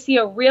they see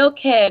a real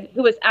kid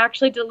who was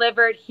actually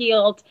delivered,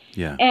 healed.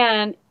 Yeah.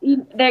 And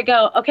they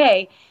go,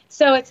 okay.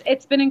 So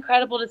it's been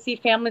incredible to see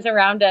families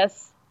around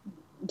us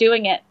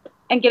doing it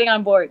and getting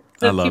on board.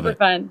 So it's super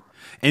fun.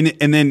 And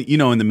then,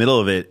 in the middle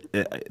of it,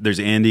 there's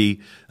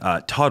Andy,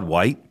 Todd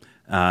White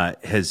you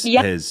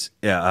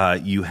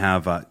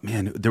have,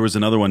 there was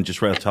another one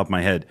just right off the top of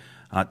my head.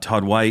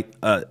 Todd White,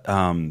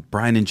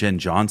 Brian and Jen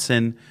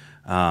Johnson.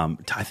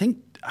 I think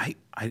I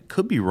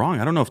could be wrong.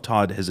 I don't know if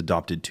Todd has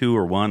adopted two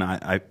or one.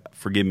 I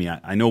forgive me.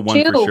 I know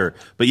one for sure.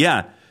 But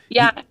yeah.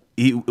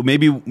 He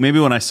maybe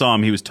when I saw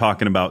him, he was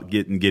talking about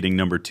getting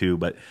number two.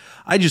 But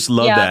I just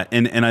love that,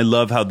 and I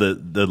love how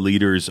the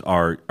leaders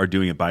are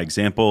doing it by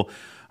example.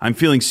 I'm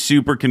feeling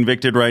super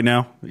convicted right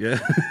now. Yeah,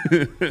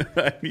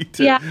 I need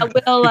to. Yeah,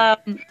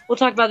 we'll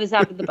talk about this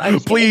after the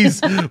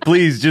podcast.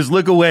 please, just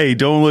look away.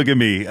 Don't look at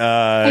me.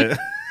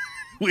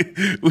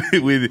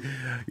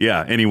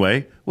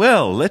 Anyway,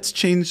 well, let's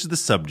change the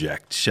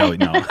subject, shall we?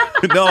 No,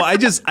 I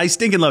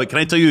stinking love it. Can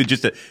I tell you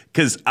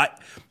because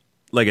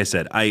like I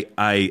said, I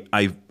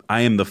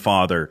am the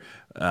father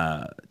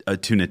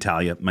to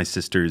Natalia, my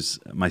sister's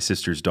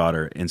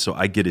daughter, and so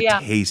I get a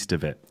taste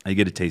of it.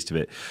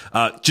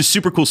 Just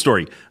super cool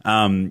story.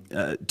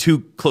 Two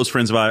close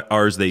friends of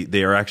ours.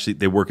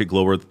 They work at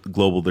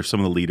Global. They're some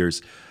of the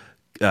leaders.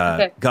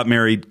 Got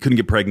married, couldn't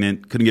get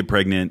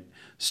pregnant.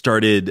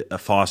 Started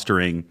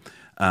fostering.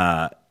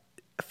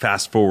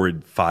 Fast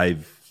forward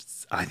 10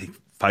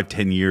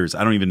 years.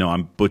 I don't even know.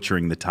 I'm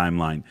butchering the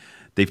timeline.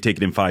 They've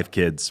taken in 5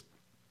 kids.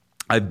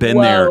 I've been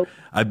there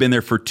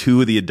for 2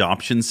 of the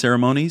adoption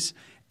ceremonies,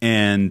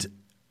 and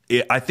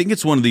I think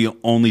it's one of the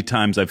only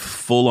times I've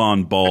full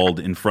on bawled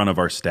in front of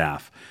our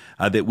staff.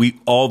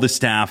 All the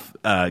staff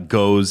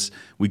goes.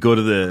 We go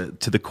to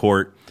the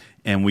court.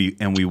 And we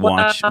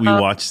watch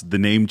the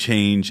name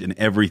change and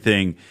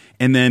everything,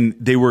 and then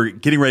they were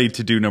getting ready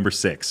to do number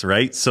 6,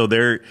 right? So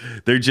they're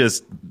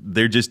just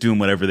doing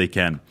whatever they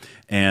can,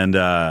 and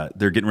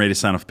they're getting ready to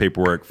sign off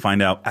paperwork.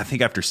 Find out, I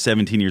think after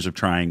 17 years of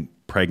trying,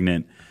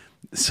 pregnant.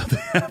 So they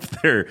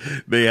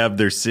have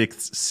their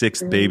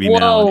sixth baby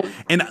now.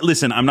 And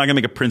listen, I'm not gonna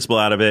make a principle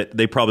out of it.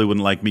 They probably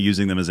wouldn't like me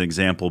using them as an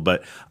example,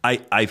 but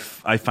I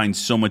find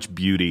so much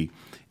beauty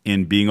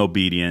in being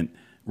obedient.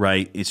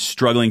 Right, it's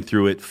struggling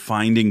through it,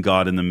 finding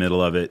God in the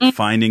middle of it,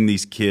 finding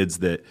these kids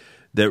that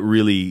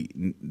really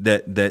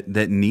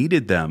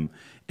needed them,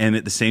 and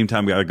at the same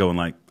time, we got to go and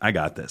like, I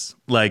got this.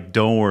 Like,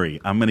 don't worry,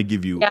 I'm going to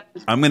give you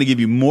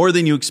more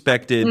than you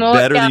expected,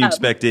 better than you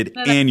expected,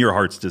 and your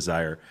heart's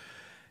desire.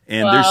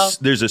 And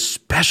there's a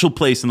special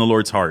place in the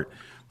Lord's heart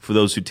for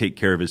those who take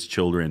care of His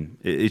children.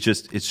 It's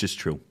just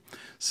true.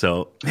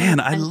 So, man,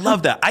 I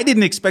love that. I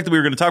didn't expect that we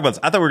were going to talk about this.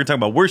 I thought we were going to talk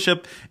about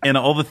worship and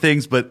all the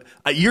things, but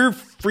you're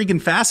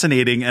freaking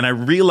fascinating, and I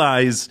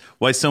realize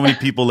why so many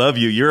people love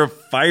you. You're a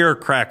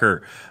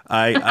firecracker.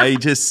 I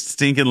just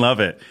stinking love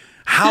it.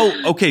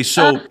 Okay,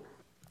 so let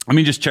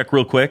me just check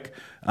real quick.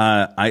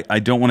 I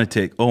don't want to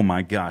take, oh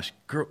my gosh,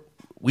 girl,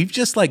 we've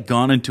just like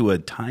gone into a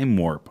time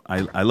warp.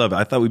 I love it.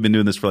 I thought we've been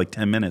doing this for like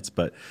 10 minutes,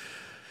 but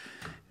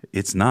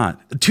it's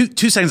not.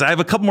 Two seconds. I have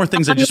a couple more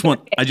things I just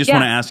want to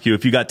ask you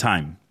if you got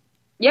time.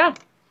 Yeah.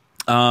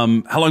 How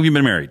long have you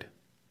been married?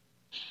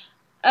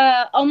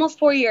 Almost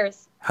 4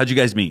 years. How'd you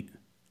guys meet?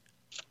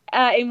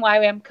 In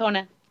YWAM,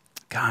 Kona.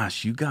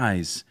 Gosh, you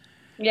guys.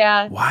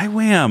 Yeah.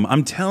 YWAM,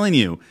 I'm telling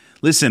you.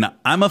 Listen,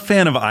 I'm a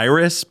fan of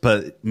Iris,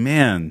 but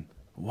man,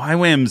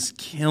 YWAM's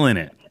killing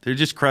it. They're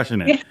just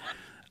crushing it.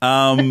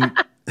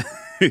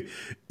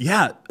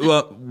 Yeah.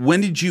 Well,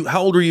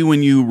 how old were you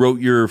when you wrote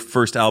your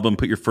first album,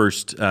 put your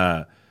first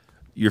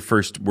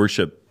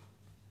worship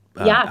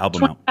album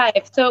 25.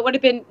 Out? So it would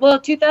have been,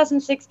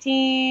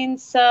 2016.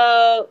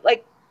 So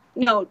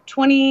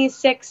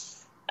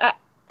 26.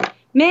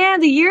 Man,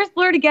 the years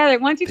blur together.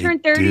 Once you turn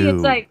 30,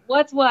 it's like,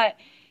 what's what?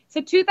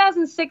 So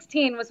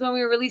 2016 was when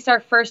we released our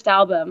first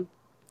album.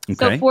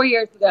 Okay. So 4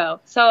 years ago.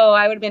 So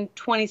I would have been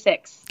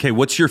 26. Okay.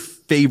 What's your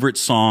favorite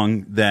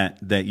song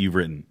that you've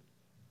written?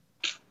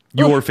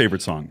 Your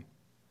favorite song?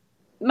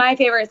 My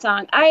favorite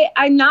song.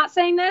 I'm not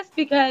saying this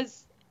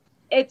because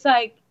it's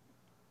like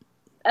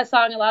a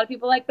song a lot of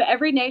people like, but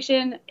Every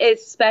Nation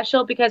is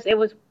special because it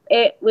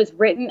was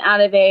written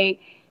out of a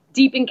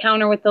deep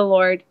encounter with the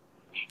Lord.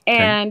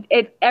 And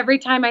every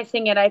time I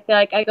sing it, I feel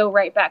like I go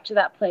right back to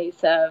that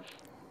place of,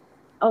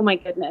 oh my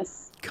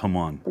goodness. Come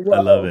on. Whoa. I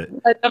love it.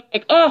 I'm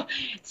like, oh,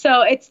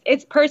 so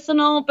it's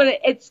personal, but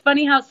it's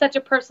funny how such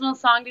a personal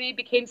song to me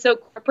became so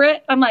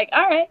corporate. I'm like,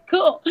 all right,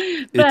 cool.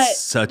 But, it's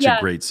such a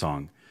great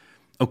song.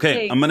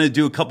 Okay, I'm going to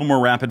do a couple more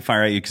rapid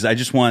fire at you because I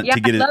just want to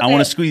get it. I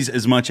want to squeeze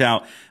as much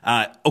out.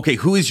 Okay,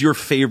 who is your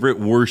favorite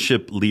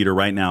worship leader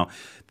right now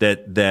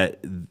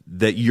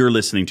that you're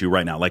listening to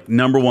right now? Like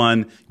number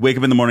one, wake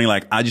up in the morning,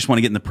 like, I just want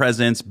to get in the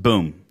presence.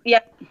 Boom.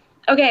 Yep.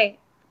 Okay.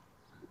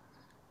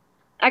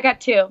 I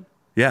got two.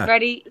 Yeah.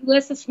 Ready?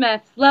 Alyssa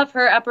Smith. Love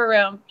her, Upper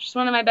Room. She's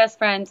one of my best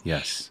friends.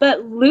 Yes.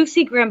 But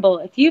Lucy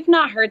Grimble, if you've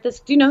not heard this,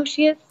 do you know who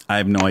she is? I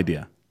have no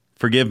idea.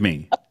 Forgive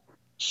me.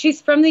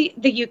 She's from the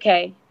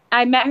UK.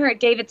 I met her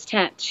at David's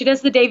Tent. She does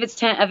the David's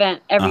Tent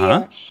event every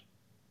year.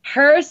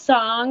 Her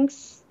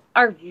songs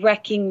are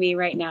wrecking me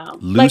right now.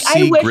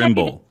 Lucy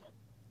Grimble.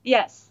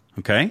 Yes.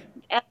 Okay.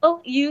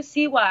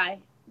 Lucy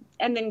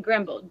and then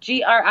Grimble.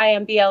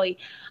 Grimble.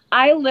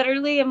 I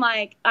literally am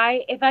like,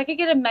 if I could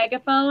get a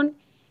megaphone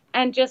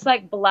and just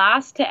like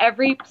blast to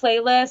every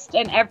playlist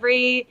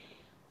and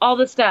all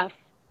the stuff.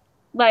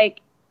 Like,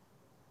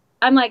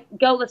 I'm like,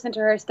 go listen to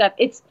her stuff.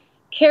 It's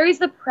carries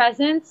the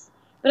presence,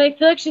 but I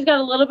feel like she's got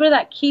a little bit of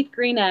that Keith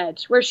Green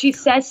edge where she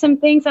says some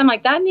things. I'm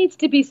like, that needs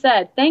to be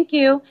said. Thank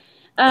you.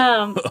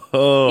 I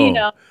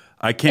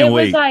can't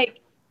wait. It was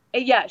like,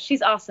 yeah,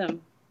 she's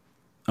awesome.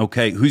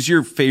 Okay. Who's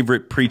your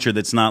favorite preacher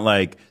that's not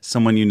like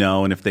someone you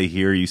know, and if they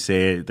hear you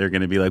say it, they're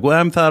going to be like, well,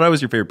 I thought I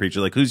was your favorite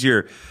preacher. Like, who's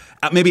your,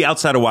 maybe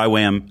outside of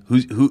YWAM,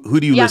 who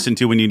do you listen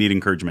to when you need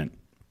encouragement?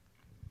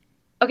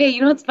 Okay,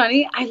 you know what's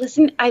funny?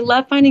 I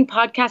love finding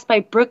podcasts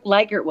by Brooke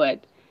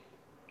Ligertwood,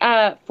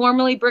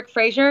 formerly Brooke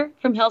Fraser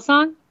from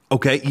Hillsong.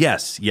 Okay,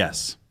 yes.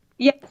 Yes,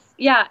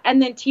 yeah, and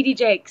then TD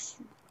Jakes.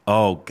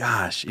 Oh,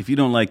 gosh, if you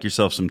don't like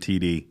yourself some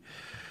TD.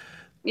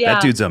 Yeah.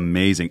 That dude's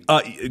amazing.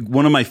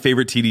 One of my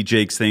favorite TD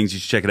Jakes things, you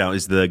should check it out,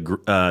 is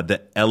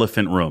the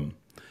Elephant Room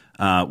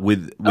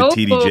with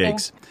TD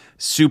Jakes.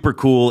 Super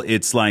cool.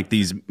 It's like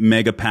these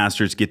mega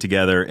pastors get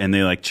together and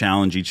they like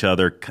challenge each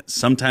other,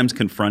 sometimes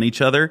confront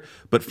each other,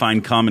 but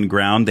find common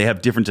ground. They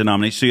have different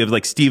denominations. So you have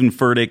like Stephen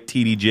Furtick,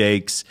 TD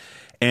Jakes,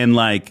 and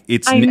like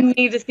I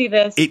need to see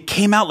this. It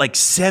came out like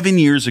 7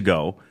 years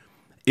ago.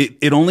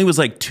 It only was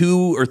like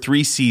 2 or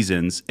 3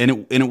 seasons,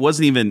 and it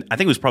wasn't even, I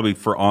think it was probably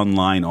for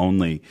online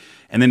only,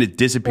 and then it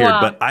disappeared.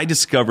 Wow. But I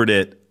discovered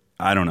it,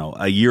 I don't know,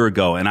 a year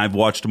ago, and I've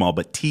watched them all.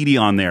 But TD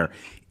on there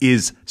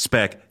is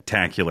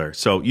spectacular,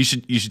 so you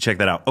should check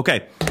that out.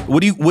 Okay,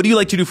 what do you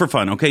like to do for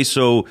fun? Okay,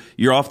 so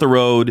you're off the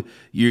road,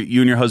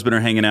 you and your husband are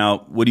hanging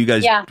out. What do you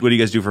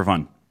guys do for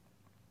fun?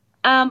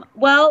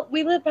 Well,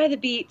 we live by the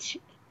beach,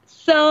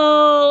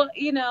 so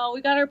we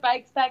got our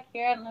bikes back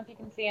here. I don't know if you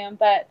can see them,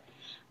 but.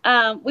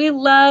 We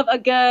love a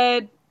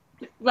good,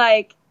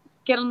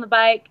 get on the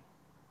bike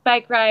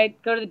ride,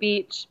 go to the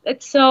beach.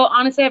 It's so,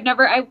 honestly,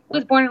 I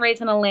was born and raised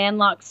in a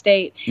landlocked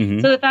state. Mm-hmm.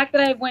 So the fact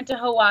that I went to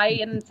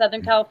Hawaii and in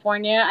Southern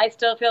California, I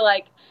still feel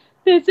like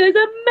this is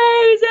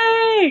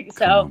amazing.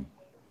 So.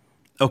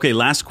 Okay,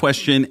 last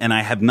question, and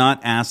I have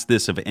not asked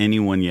this of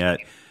anyone yet.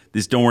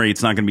 Don't worry,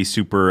 it's not going to be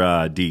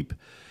super deep.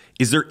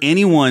 Is there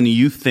anyone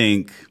you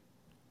think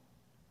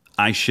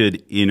I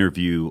should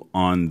interview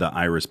on the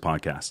Iris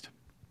podcast?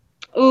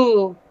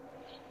 Ooh.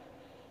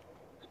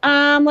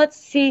 Let's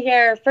see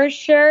here. For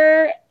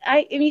sure,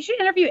 you should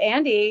interview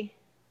Andy.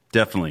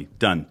 Definitely.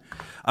 Done.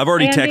 I've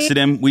already texted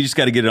him. We just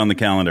got to get it on the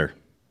calendar.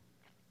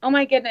 Oh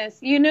my goodness.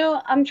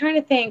 I'm trying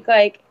to think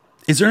like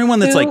Is there anyone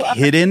that's who. like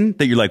hidden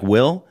that you're like,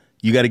 Will,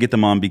 you got to get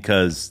them on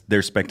because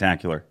they're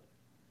spectacular?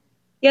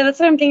 Yeah, that's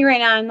what I'm thinking right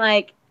now. I'm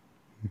like,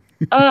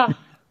 oh,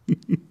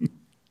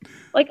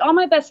 like all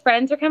my best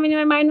friends are coming to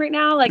my mind right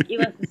now. Like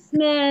Elissa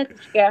Smith,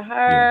 get Yeah.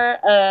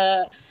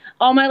 her.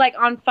 All my like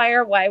on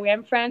fire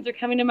YWAM friends are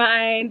coming to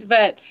mind.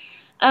 But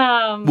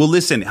Well,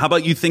 listen, how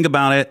about you think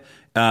about it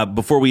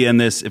before we end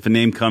this? If a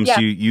name comes yeah,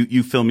 to you,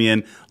 you fill me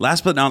in.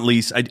 Last but not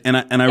least, I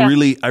yeah.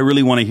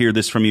 really want to hear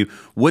this from you.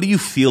 What do you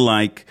feel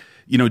like,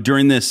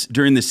 during this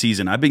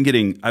season? I've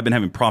been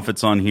having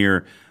prophets on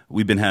here.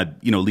 We've been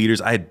had,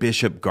 leaders. I had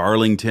Bishop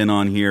Garlington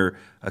on here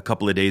a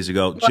couple of days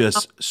ago.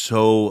 Just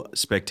so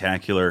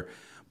spectacular.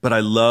 But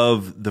I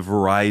love the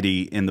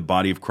variety in the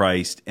body of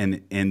Christ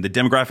and the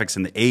demographics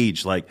and the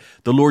age. Like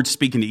the Lord's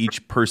speaking to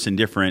each person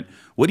different.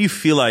 What do you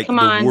feel like Come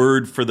the on.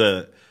 word for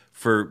the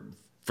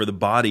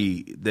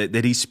body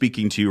that He's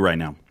speaking to you right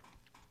now?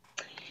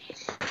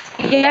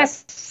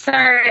 Yes,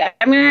 sorry.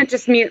 I'm gonna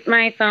just mute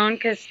my phone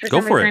because for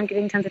Go some for reason it. I'm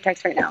getting tons of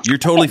texts right now. You're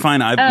totally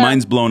fine.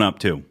 Mine's blown up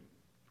too.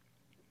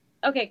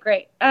 Okay,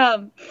 great.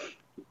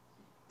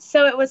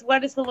 So it was,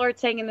 what is the Lord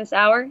saying in this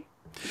hour?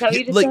 Is that what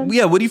you just Like, said?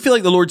 yeah, what do you feel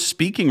like the Lord's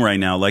speaking right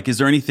now? Like, is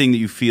there anything that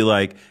you feel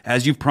like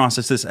as you've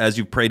processed this, as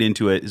you've prayed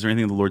into it, is there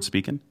anything the Lord's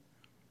speaking?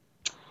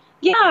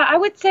 Yeah, I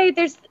would say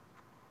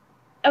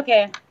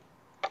okay.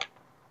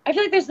 I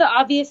feel like there's the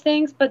obvious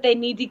things, but they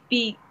need to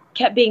be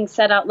kept being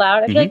said out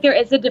loud. I feel like there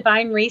is a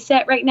divine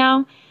reset right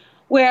now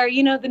where,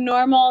 the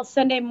normal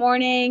Sunday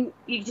morning,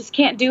 you just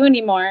can't do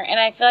anymore. And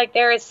I feel like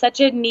there is such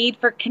a need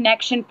for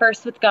connection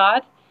first with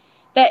God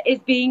that is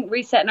being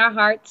reset in our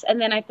hearts. And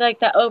then I feel like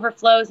that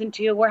overflows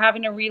into we're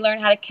having to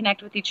relearn how to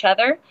connect with each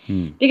other.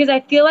 Because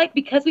I feel like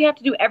because we have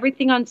to do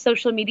everything on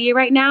social media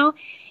right now,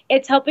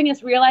 it's helping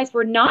us realize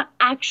we're not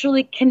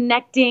actually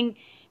connecting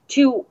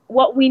to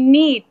what we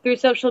need through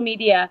social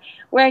media.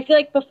 Where I feel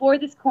like before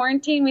this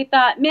quarantine, we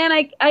thought, man,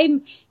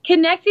 I'm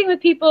connecting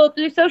with people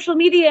through social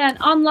media and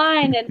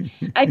online. And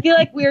I feel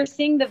like we're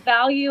seeing the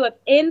value of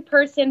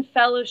in-person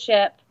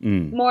fellowship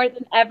more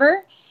than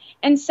ever.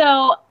 And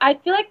so I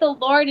feel like the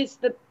Lord is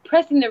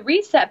pressing the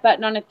reset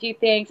button on a few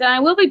things. And I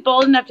will be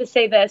bold enough to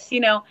say this,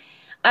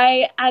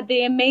 I had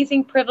the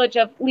amazing privilege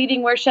of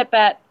leading worship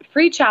at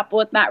Free Chapel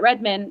with Matt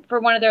Redman for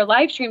one of their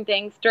live stream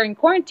things during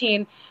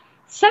quarantine.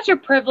 Such a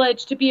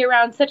privilege to be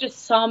around such a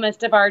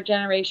psalmist of our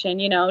generation,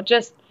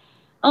 just,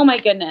 oh my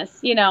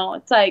goodness,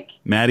 it's like.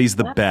 Maddie's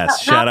the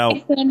best. Shout out.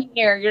 Standing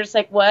here, you're just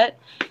like, what?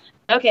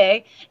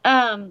 Okay.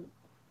 And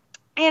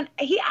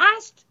he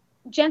asked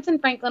Jensen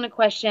Franklin a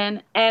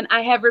question, and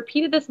I have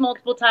repeated this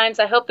multiple times.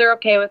 I hope they're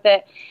okay with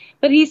it.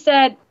 But he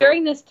said,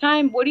 during this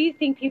time, what do you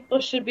think people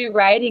should be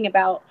writing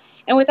about?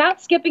 And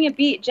without skipping a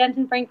beat,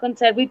 Jensen Franklin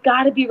said, we've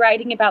got to be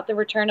writing about the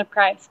return of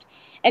Christ.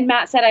 And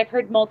Matt said, I've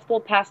heard multiple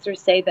pastors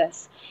say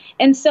this.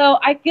 And so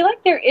I feel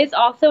like there is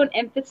also an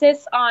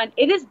emphasis on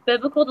it is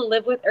biblical to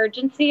live with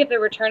urgency of the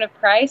return of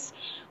Christ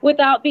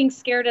without being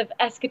scared of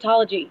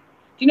eschatology. Do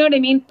you know what I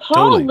mean?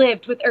 Paul Totally.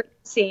 lived with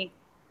urgency.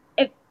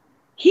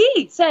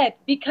 He said,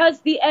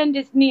 because the end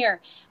is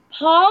near.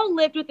 Paul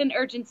lived with an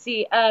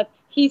urgency of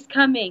he's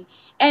coming.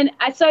 And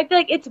so I feel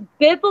like it's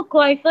biblical.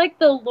 I feel like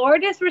the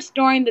Lord is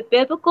restoring the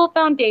biblical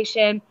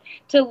foundation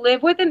to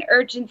live with an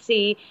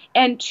urgency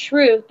and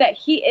truth that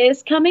he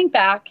is coming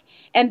back.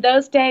 And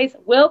those days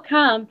will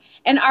come.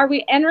 And are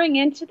we entering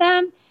into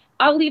them?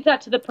 I'll leave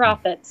that to the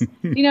prophets.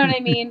 You know what I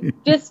mean?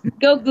 Just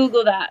go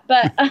Google that.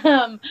 But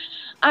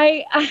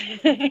I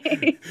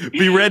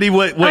Be ready.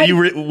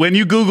 When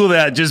you Google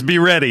that, just be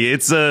ready.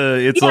 It's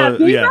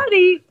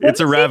ready. It's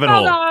a rabbit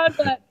hole. On,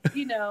 but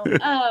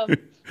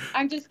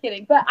I'm just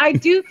kidding. But I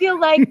do feel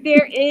like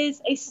there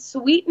is a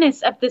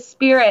sweetness of the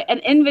Spirit, an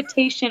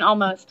invitation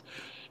almost,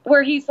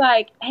 where he's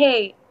like,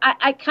 hey,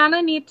 I kind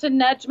of need to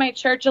nudge my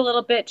church a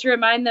little bit to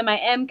remind them I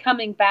am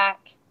coming back.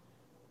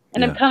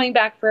 And I'm coming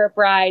back for a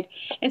bride.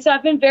 And so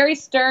I've been very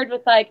stirred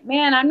with like,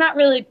 man, I'm not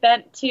really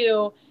bent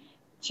to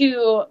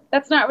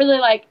that's not really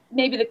like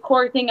maybe the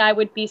core thing I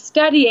would be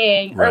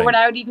studying or what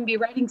I would even be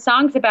writing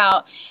songs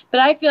about. But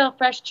I feel a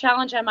fresh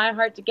challenge on my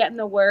heart to get in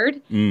the word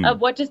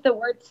of what does the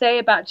word say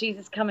about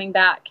Jesus coming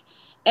back?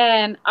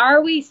 And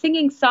are we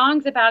singing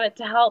songs about it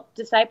to help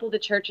disciple the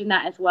church in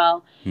that as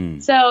well?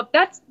 So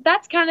that's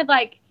kind of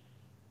like,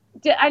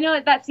 I know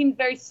that seems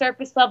very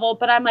surface level,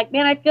 but I'm like,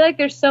 man, I feel like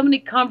there's so many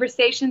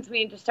conversations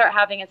we need to start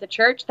having as a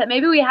church that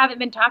maybe we haven't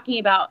been talking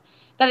about,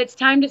 that it's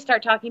time to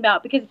start talking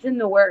about because it's in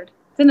the Word.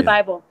 It's in the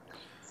Bible.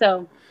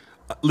 So.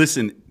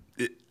 Listen,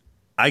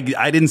 I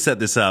didn't set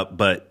this up,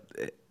 but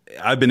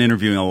I've been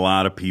interviewing a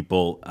lot of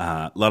people,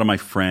 a lot of my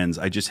friends.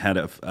 I just had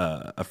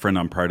a friend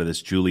on prior to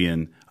this,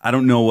 Julian. I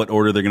don't know what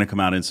order they're going to come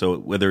out in, so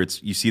whether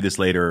it's you see this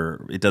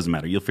later, it doesn't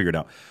matter. You'll figure it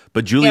out.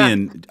 But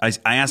Julian, I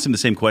asked him the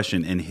same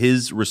question, and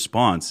his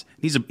response,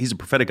 he's a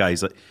prophetic guy.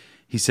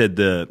 He said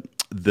the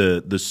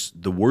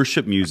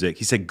worship music.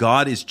 He said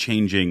God is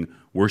changing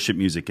worship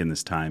music in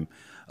this time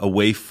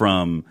away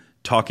from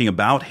talking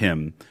about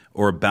him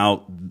or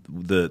about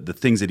the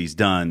things that he's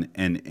done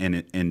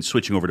and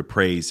switching over to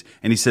praise.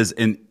 And he says,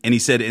 and he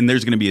said, and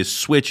there's going to be a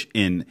switch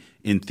in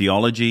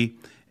theology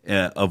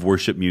of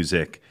worship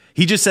music.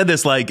 He just said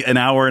this like an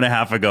hour and a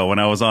half ago when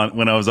I was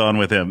on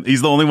with him.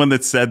 He's the only one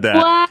that said that.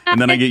 What?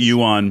 And then I get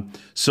you on.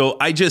 So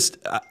I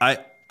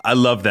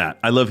love that.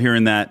 I love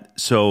hearing that.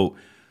 So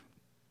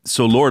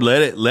Lord,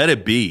 let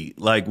it be.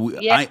 Like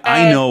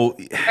I know.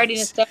 Writing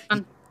this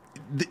down.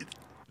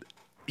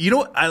 You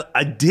know,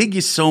 I dig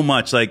you so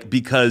much, like,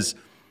 because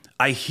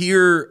I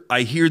hear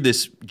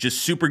this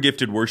just super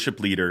gifted worship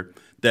leader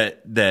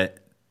that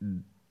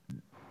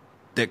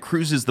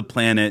cruises the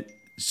planet,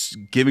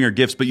 giving her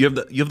gifts, but you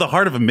have the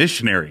heart of a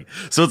missionary.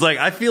 So it's like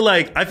I feel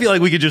like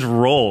we could just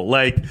roll.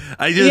 Like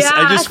I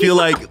just feel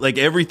like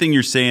everything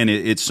you're saying,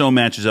 it so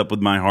matches up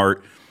with my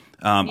heart.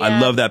 I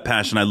love that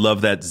passion. I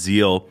love that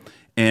zeal,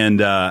 and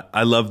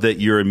I love that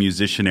you're a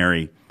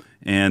musicianary.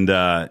 And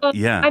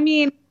I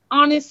mean,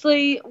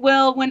 honestly,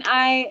 Will,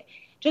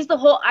 just the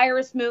whole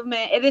Iris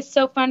movement, it is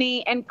so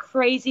funny and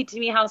crazy to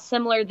me how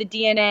similar the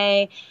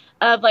DNA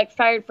of like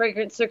Fired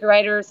Fragrance Circuit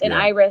Riders and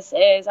Iris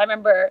is. I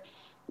remember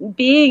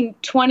being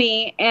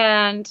 20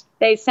 and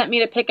they sent me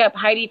to pick up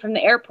Heidi from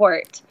the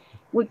airport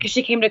because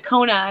she came to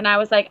Kona, and I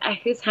was like,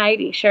 who's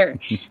Heidi? Sure.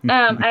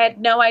 I had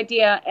no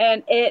idea.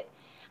 And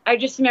I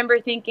just remember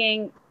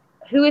thinking,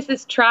 who is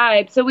this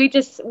tribe? So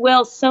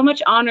Will, so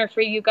much honor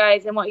for you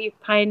guys and what you've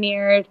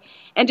pioneered,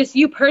 and just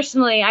you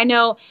personally. I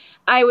know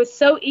I was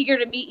so eager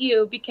to meet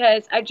you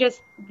because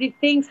the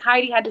things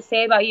Heidi had to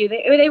say about you,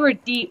 they were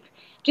deep,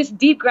 just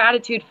deep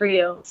gratitude for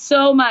you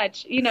so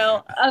much,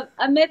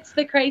 amidst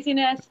the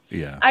craziness.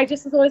 Yeah. I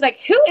just was always like,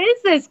 who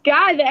is this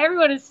guy that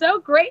everyone is so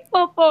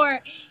grateful for?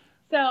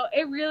 So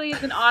it really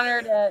is an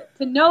honor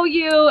to know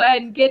you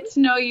and get to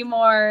know you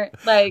more.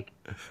 Like,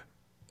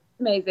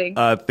 amazing.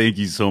 Thank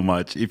you so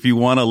much. If you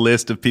want a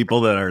list of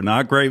people that are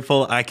not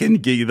grateful, I can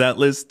give you that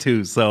list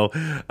too. So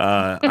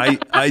I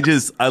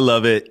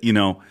love it.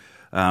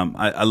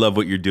 I love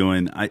what you're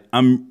doing.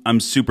 I'm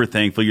super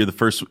thankful. You're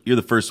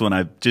the first one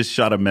I've just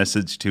shot a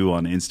message to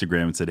on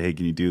Instagram and said, hey,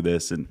 can you do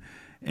this? And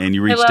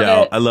you reached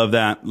out. I love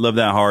that. Love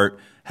that heart.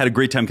 Had a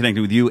great time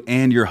connecting with you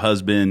and your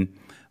husband,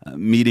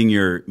 meeting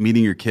your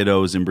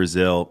kiddos in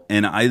Brazil.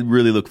 And I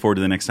really look forward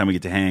to the next time we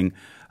get to hang.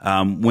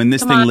 When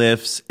this thing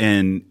lifts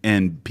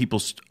and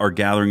people are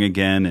gathering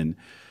again, and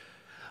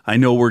I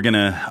know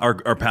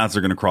our paths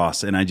are gonna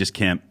cross, and I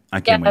can't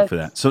wait for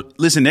that. So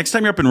listen, next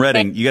time you're up in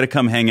Redding, you got to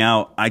come hang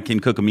out. I can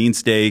cook a mean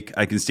steak.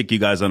 I can stick you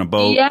guys on a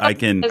boat. Yes. I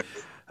can,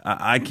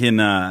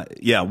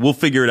 we'll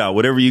figure it out.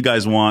 Whatever you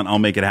guys want, I'll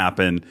make it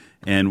happen.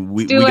 And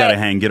we got to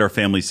hang, get our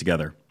families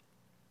together.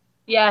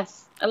 Yes.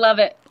 I love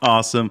it.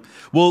 Awesome.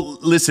 Well,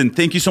 listen,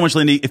 thank you so much,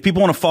 Lindy. If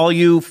people want to follow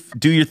you,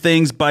 do your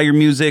things, buy your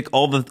music,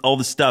 all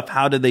the stuff,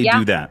 how do they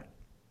do that?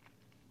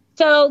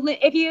 So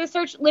if you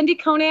search Lindy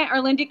Conant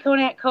or Lindy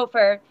Conant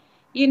Kofer,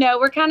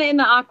 we're kind of in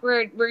the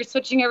awkward, we're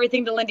switching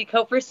everything to Lindy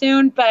Kofer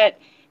soon, but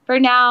for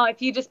now,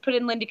 if you just put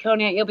in Lindy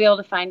Conant, you'll be able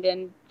to find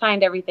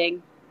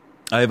everything.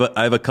 I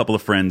have a couple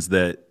of friends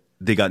that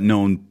they got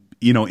known,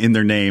 in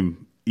their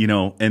name,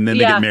 and then they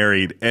get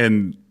married,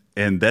 and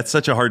that's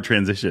such a hard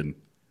transition.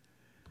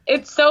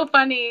 It's so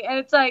funny. And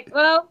it's like,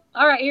 well,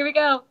 all right, here we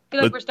go.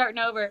 Feel like we're starting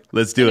over.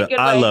 Let's do it.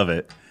 I love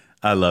it.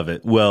 I love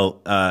it.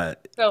 Well,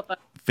 so fun.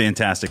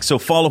 Fantastic. So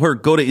follow her.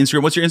 Go to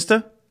Instagram. What's your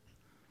Insta?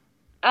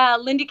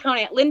 Lindy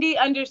Conant.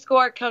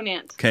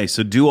 Lindy_Conant. Okay.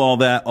 So do all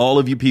that. All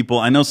of you people.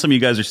 I know some of you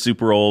guys are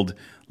super old,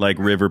 like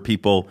River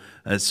people.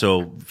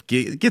 So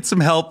get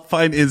some help.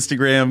 Find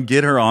Instagram.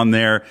 Get her on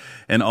there.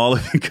 And all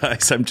of you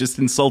guys, I'm just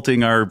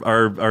insulting our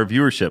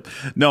viewership.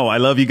 No, I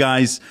love you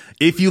guys.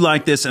 If you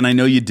like this, and I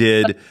know you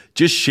did,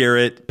 just share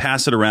it.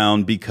 Pass it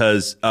around,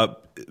 because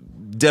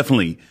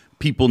definitely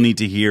people need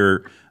to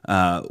hear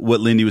what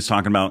Lindy was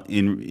talking about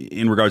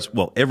in regards,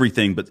 well,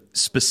 everything, but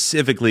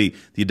specifically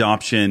the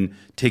adoption,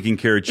 taking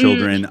care of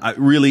children. I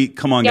really,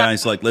 come on,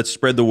 guys, like, let's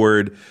spread the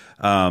word.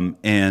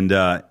 And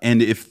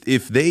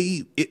if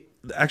they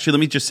actually, let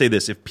me just say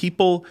this: if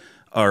people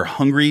are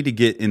hungry to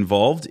get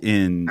involved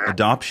in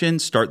adoption,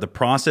 start the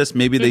process.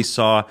 Maybe they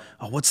saw,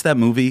 what's that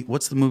movie?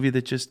 What's the movie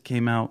that just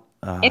came out?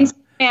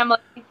 Instant Family.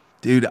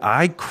 Dude,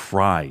 I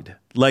cried.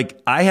 Like,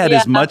 I had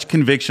as much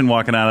conviction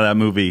walking out of that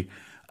movie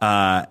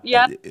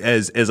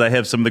as I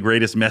have some of the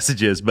greatest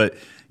messages. But,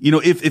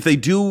 if they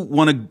do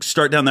want to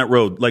start down that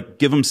road, like,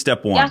 give them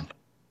step one. Yeah.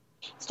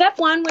 Step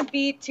one would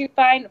be to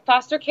find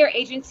foster care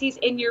agencies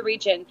in your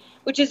region,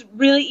 which is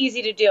really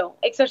easy to do,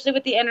 especially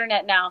with the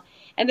internet now.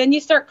 And then you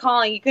start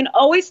calling. You can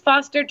always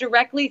foster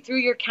directly through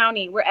your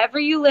county. Wherever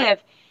you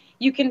live,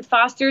 you can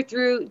foster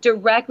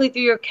directly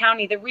through your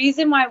county. The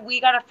reason why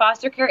we got a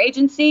foster care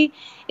agency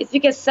is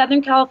because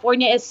Southern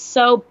California is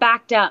so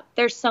backed up.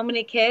 There's so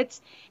many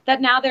kids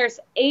that now there's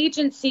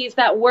agencies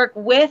that work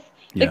with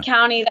the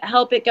county that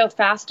help it go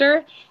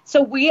faster.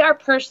 So we are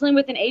personally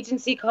with an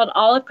agency called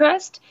Olive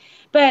Crest.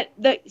 But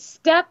the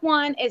step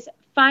one is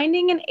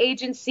finding an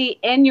agency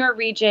in your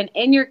region,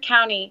 in your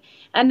county,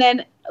 and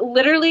then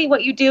literally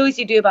what you do is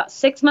you do about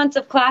 6 months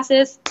of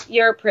classes,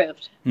 you're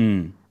approved.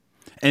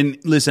 And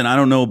listen, I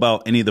don't know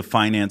about any of the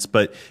finance,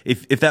 but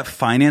if that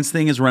finance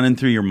thing is running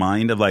through your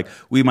mind of like,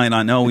 we might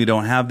not know, we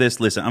don't have this.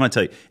 Listen, I'm going to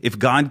tell you, if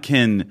God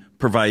can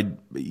provide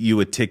you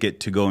a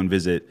ticket to go and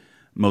visit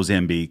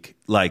Mozambique,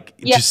 like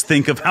just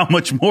think of how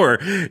much more,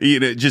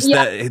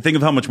 think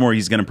of how much more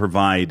he's going to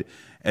provide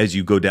as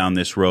you go down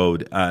this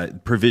road.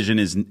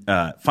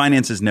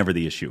 Finance is never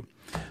the issue.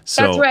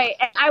 So that's right.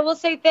 And I will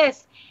say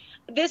this.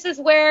 This is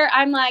where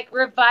I'm like,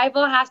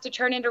 revival has to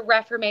turn into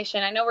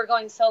reformation. I know we're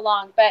going so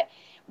long, but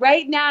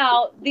right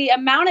now, the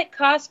amount it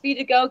costs for you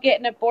to go get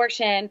an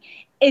abortion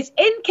is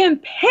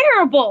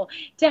incomparable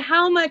to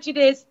how much it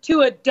is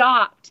to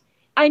adopt.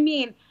 I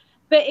mean,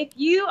 but if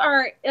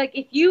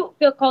you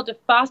feel called to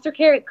foster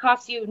care, it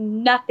costs you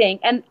nothing.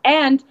 And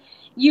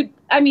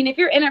if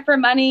you're in it for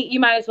money,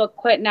 you might as well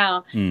quit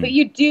now. But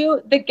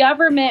the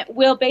government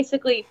will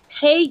basically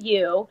pay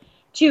you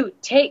to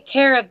take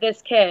care of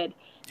this kid.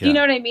 Do you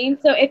know what I mean?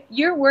 So if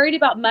you're worried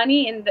about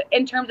money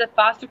in terms of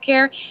foster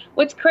care,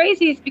 what's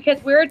crazy is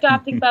because we're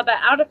adopting Bubba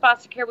out of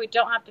foster care, we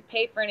don't have to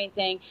pay for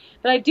anything.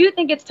 But I do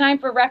think it's time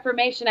for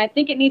reformation. I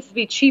think it needs to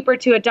be cheaper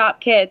to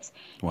adopt kids.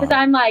 Because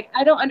I'm like,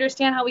 I don't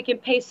understand how we can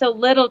pay so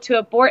little to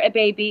abort a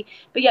baby,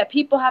 but yet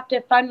people have to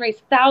fundraise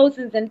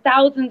thousands and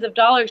thousands of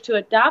dollars to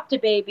adopt a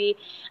baby.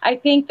 I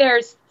think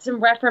there's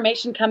some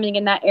reformation coming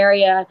in that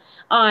area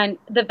on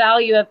the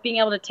value of being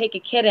able to take a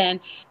kid in.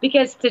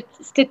 Because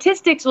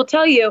statistics will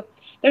tell you,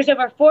 there's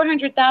over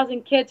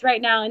 400,000 kids right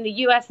now in the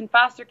U.S. in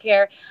foster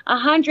care.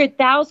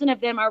 100,000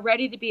 of them are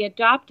ready to be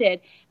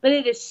adopted. But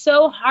it is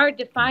so hard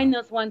to find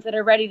those ones that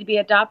are ready to be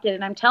adopted.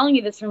 And I'm telling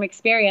you this from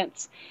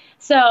experience.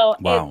 So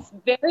It's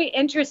very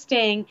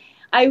interesting.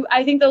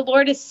 I think the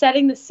Lord is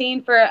setting the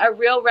scene for a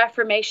real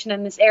reformation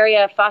in this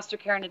area of foster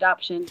care and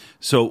adoption.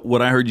 So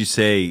what I heard you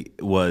say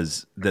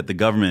was that the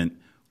government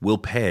will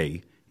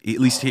pay, at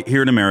least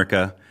here in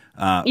America,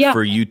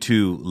 for you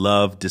to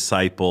love,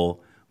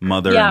 disciple,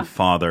 mother and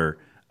father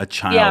a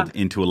child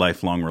into a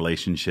lifelong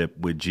relationship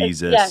with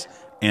Jesus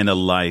and a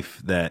life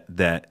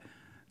that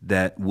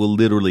will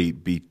literally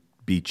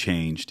be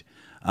changed.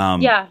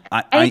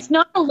 It's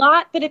not a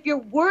lot, but if you're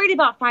worried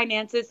about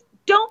finances,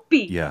 don't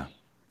be.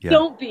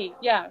 Don't be.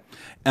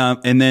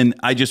 And then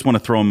I just want to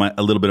throw in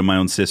a little bit of my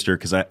own sister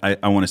because I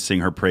want to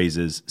sing her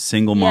praises.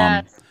 Single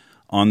mom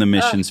on the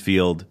missions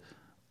field,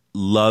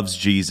 loves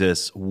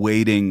Jesus,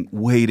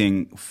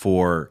 waiting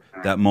for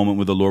that moment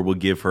where the Lord will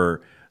give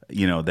her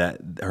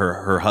that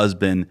her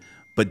husband,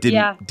 but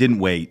didn't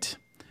wait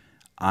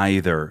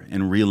either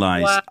and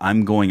realize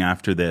I'm going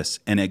after this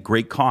and at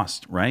great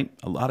cost, right?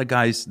 A lot of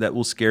guys that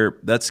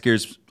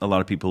scares a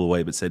lot of people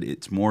away, but said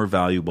it's more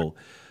valuable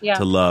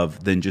to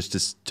love than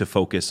just to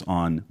focus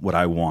on what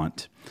I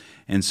want.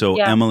 And so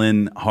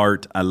Emmeline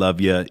Hart, I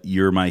love you.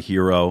 You're my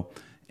hero.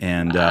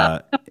 And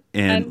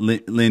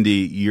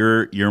Lindy,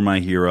 you're my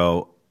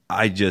hero.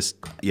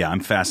 I'm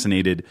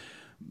fascinated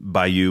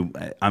by you.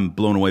 I'm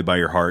blown away by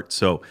your heart.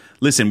 So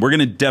listen, we're going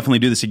to definitely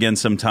do this again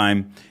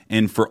sometime.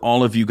 And for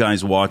all of you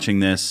guys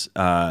watching this,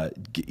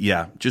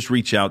 just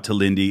reach out to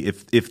Lindy.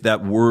 If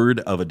that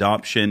word of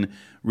adoption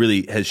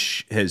really has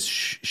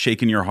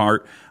shaken your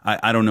heart,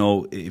 I don't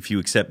know if you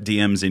accept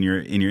DMs in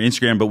your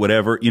Instagram, but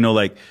whatever,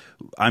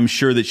 I'm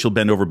sure that she'll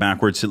bend over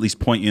backwards to at least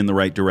point you in the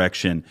right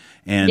direction.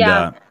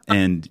 And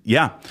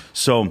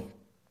so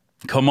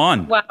come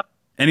on. Wow.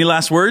 Any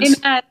last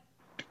words? Amen.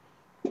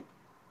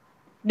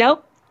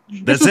 Nope.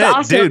 That's it,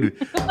 awesome.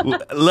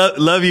 Dude.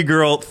 Love you,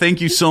 girl.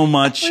 Thank you so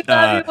much.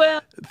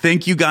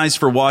 Thank you guys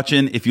for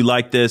watching. If you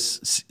like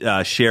this,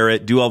 share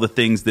it. Do all the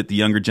things that the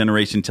younger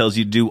generation tells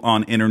you to do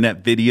on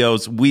internet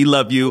videos. We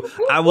love you.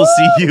 I will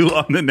see you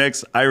on the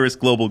next Iris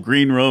Global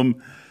Green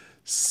Room.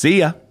 See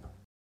ya.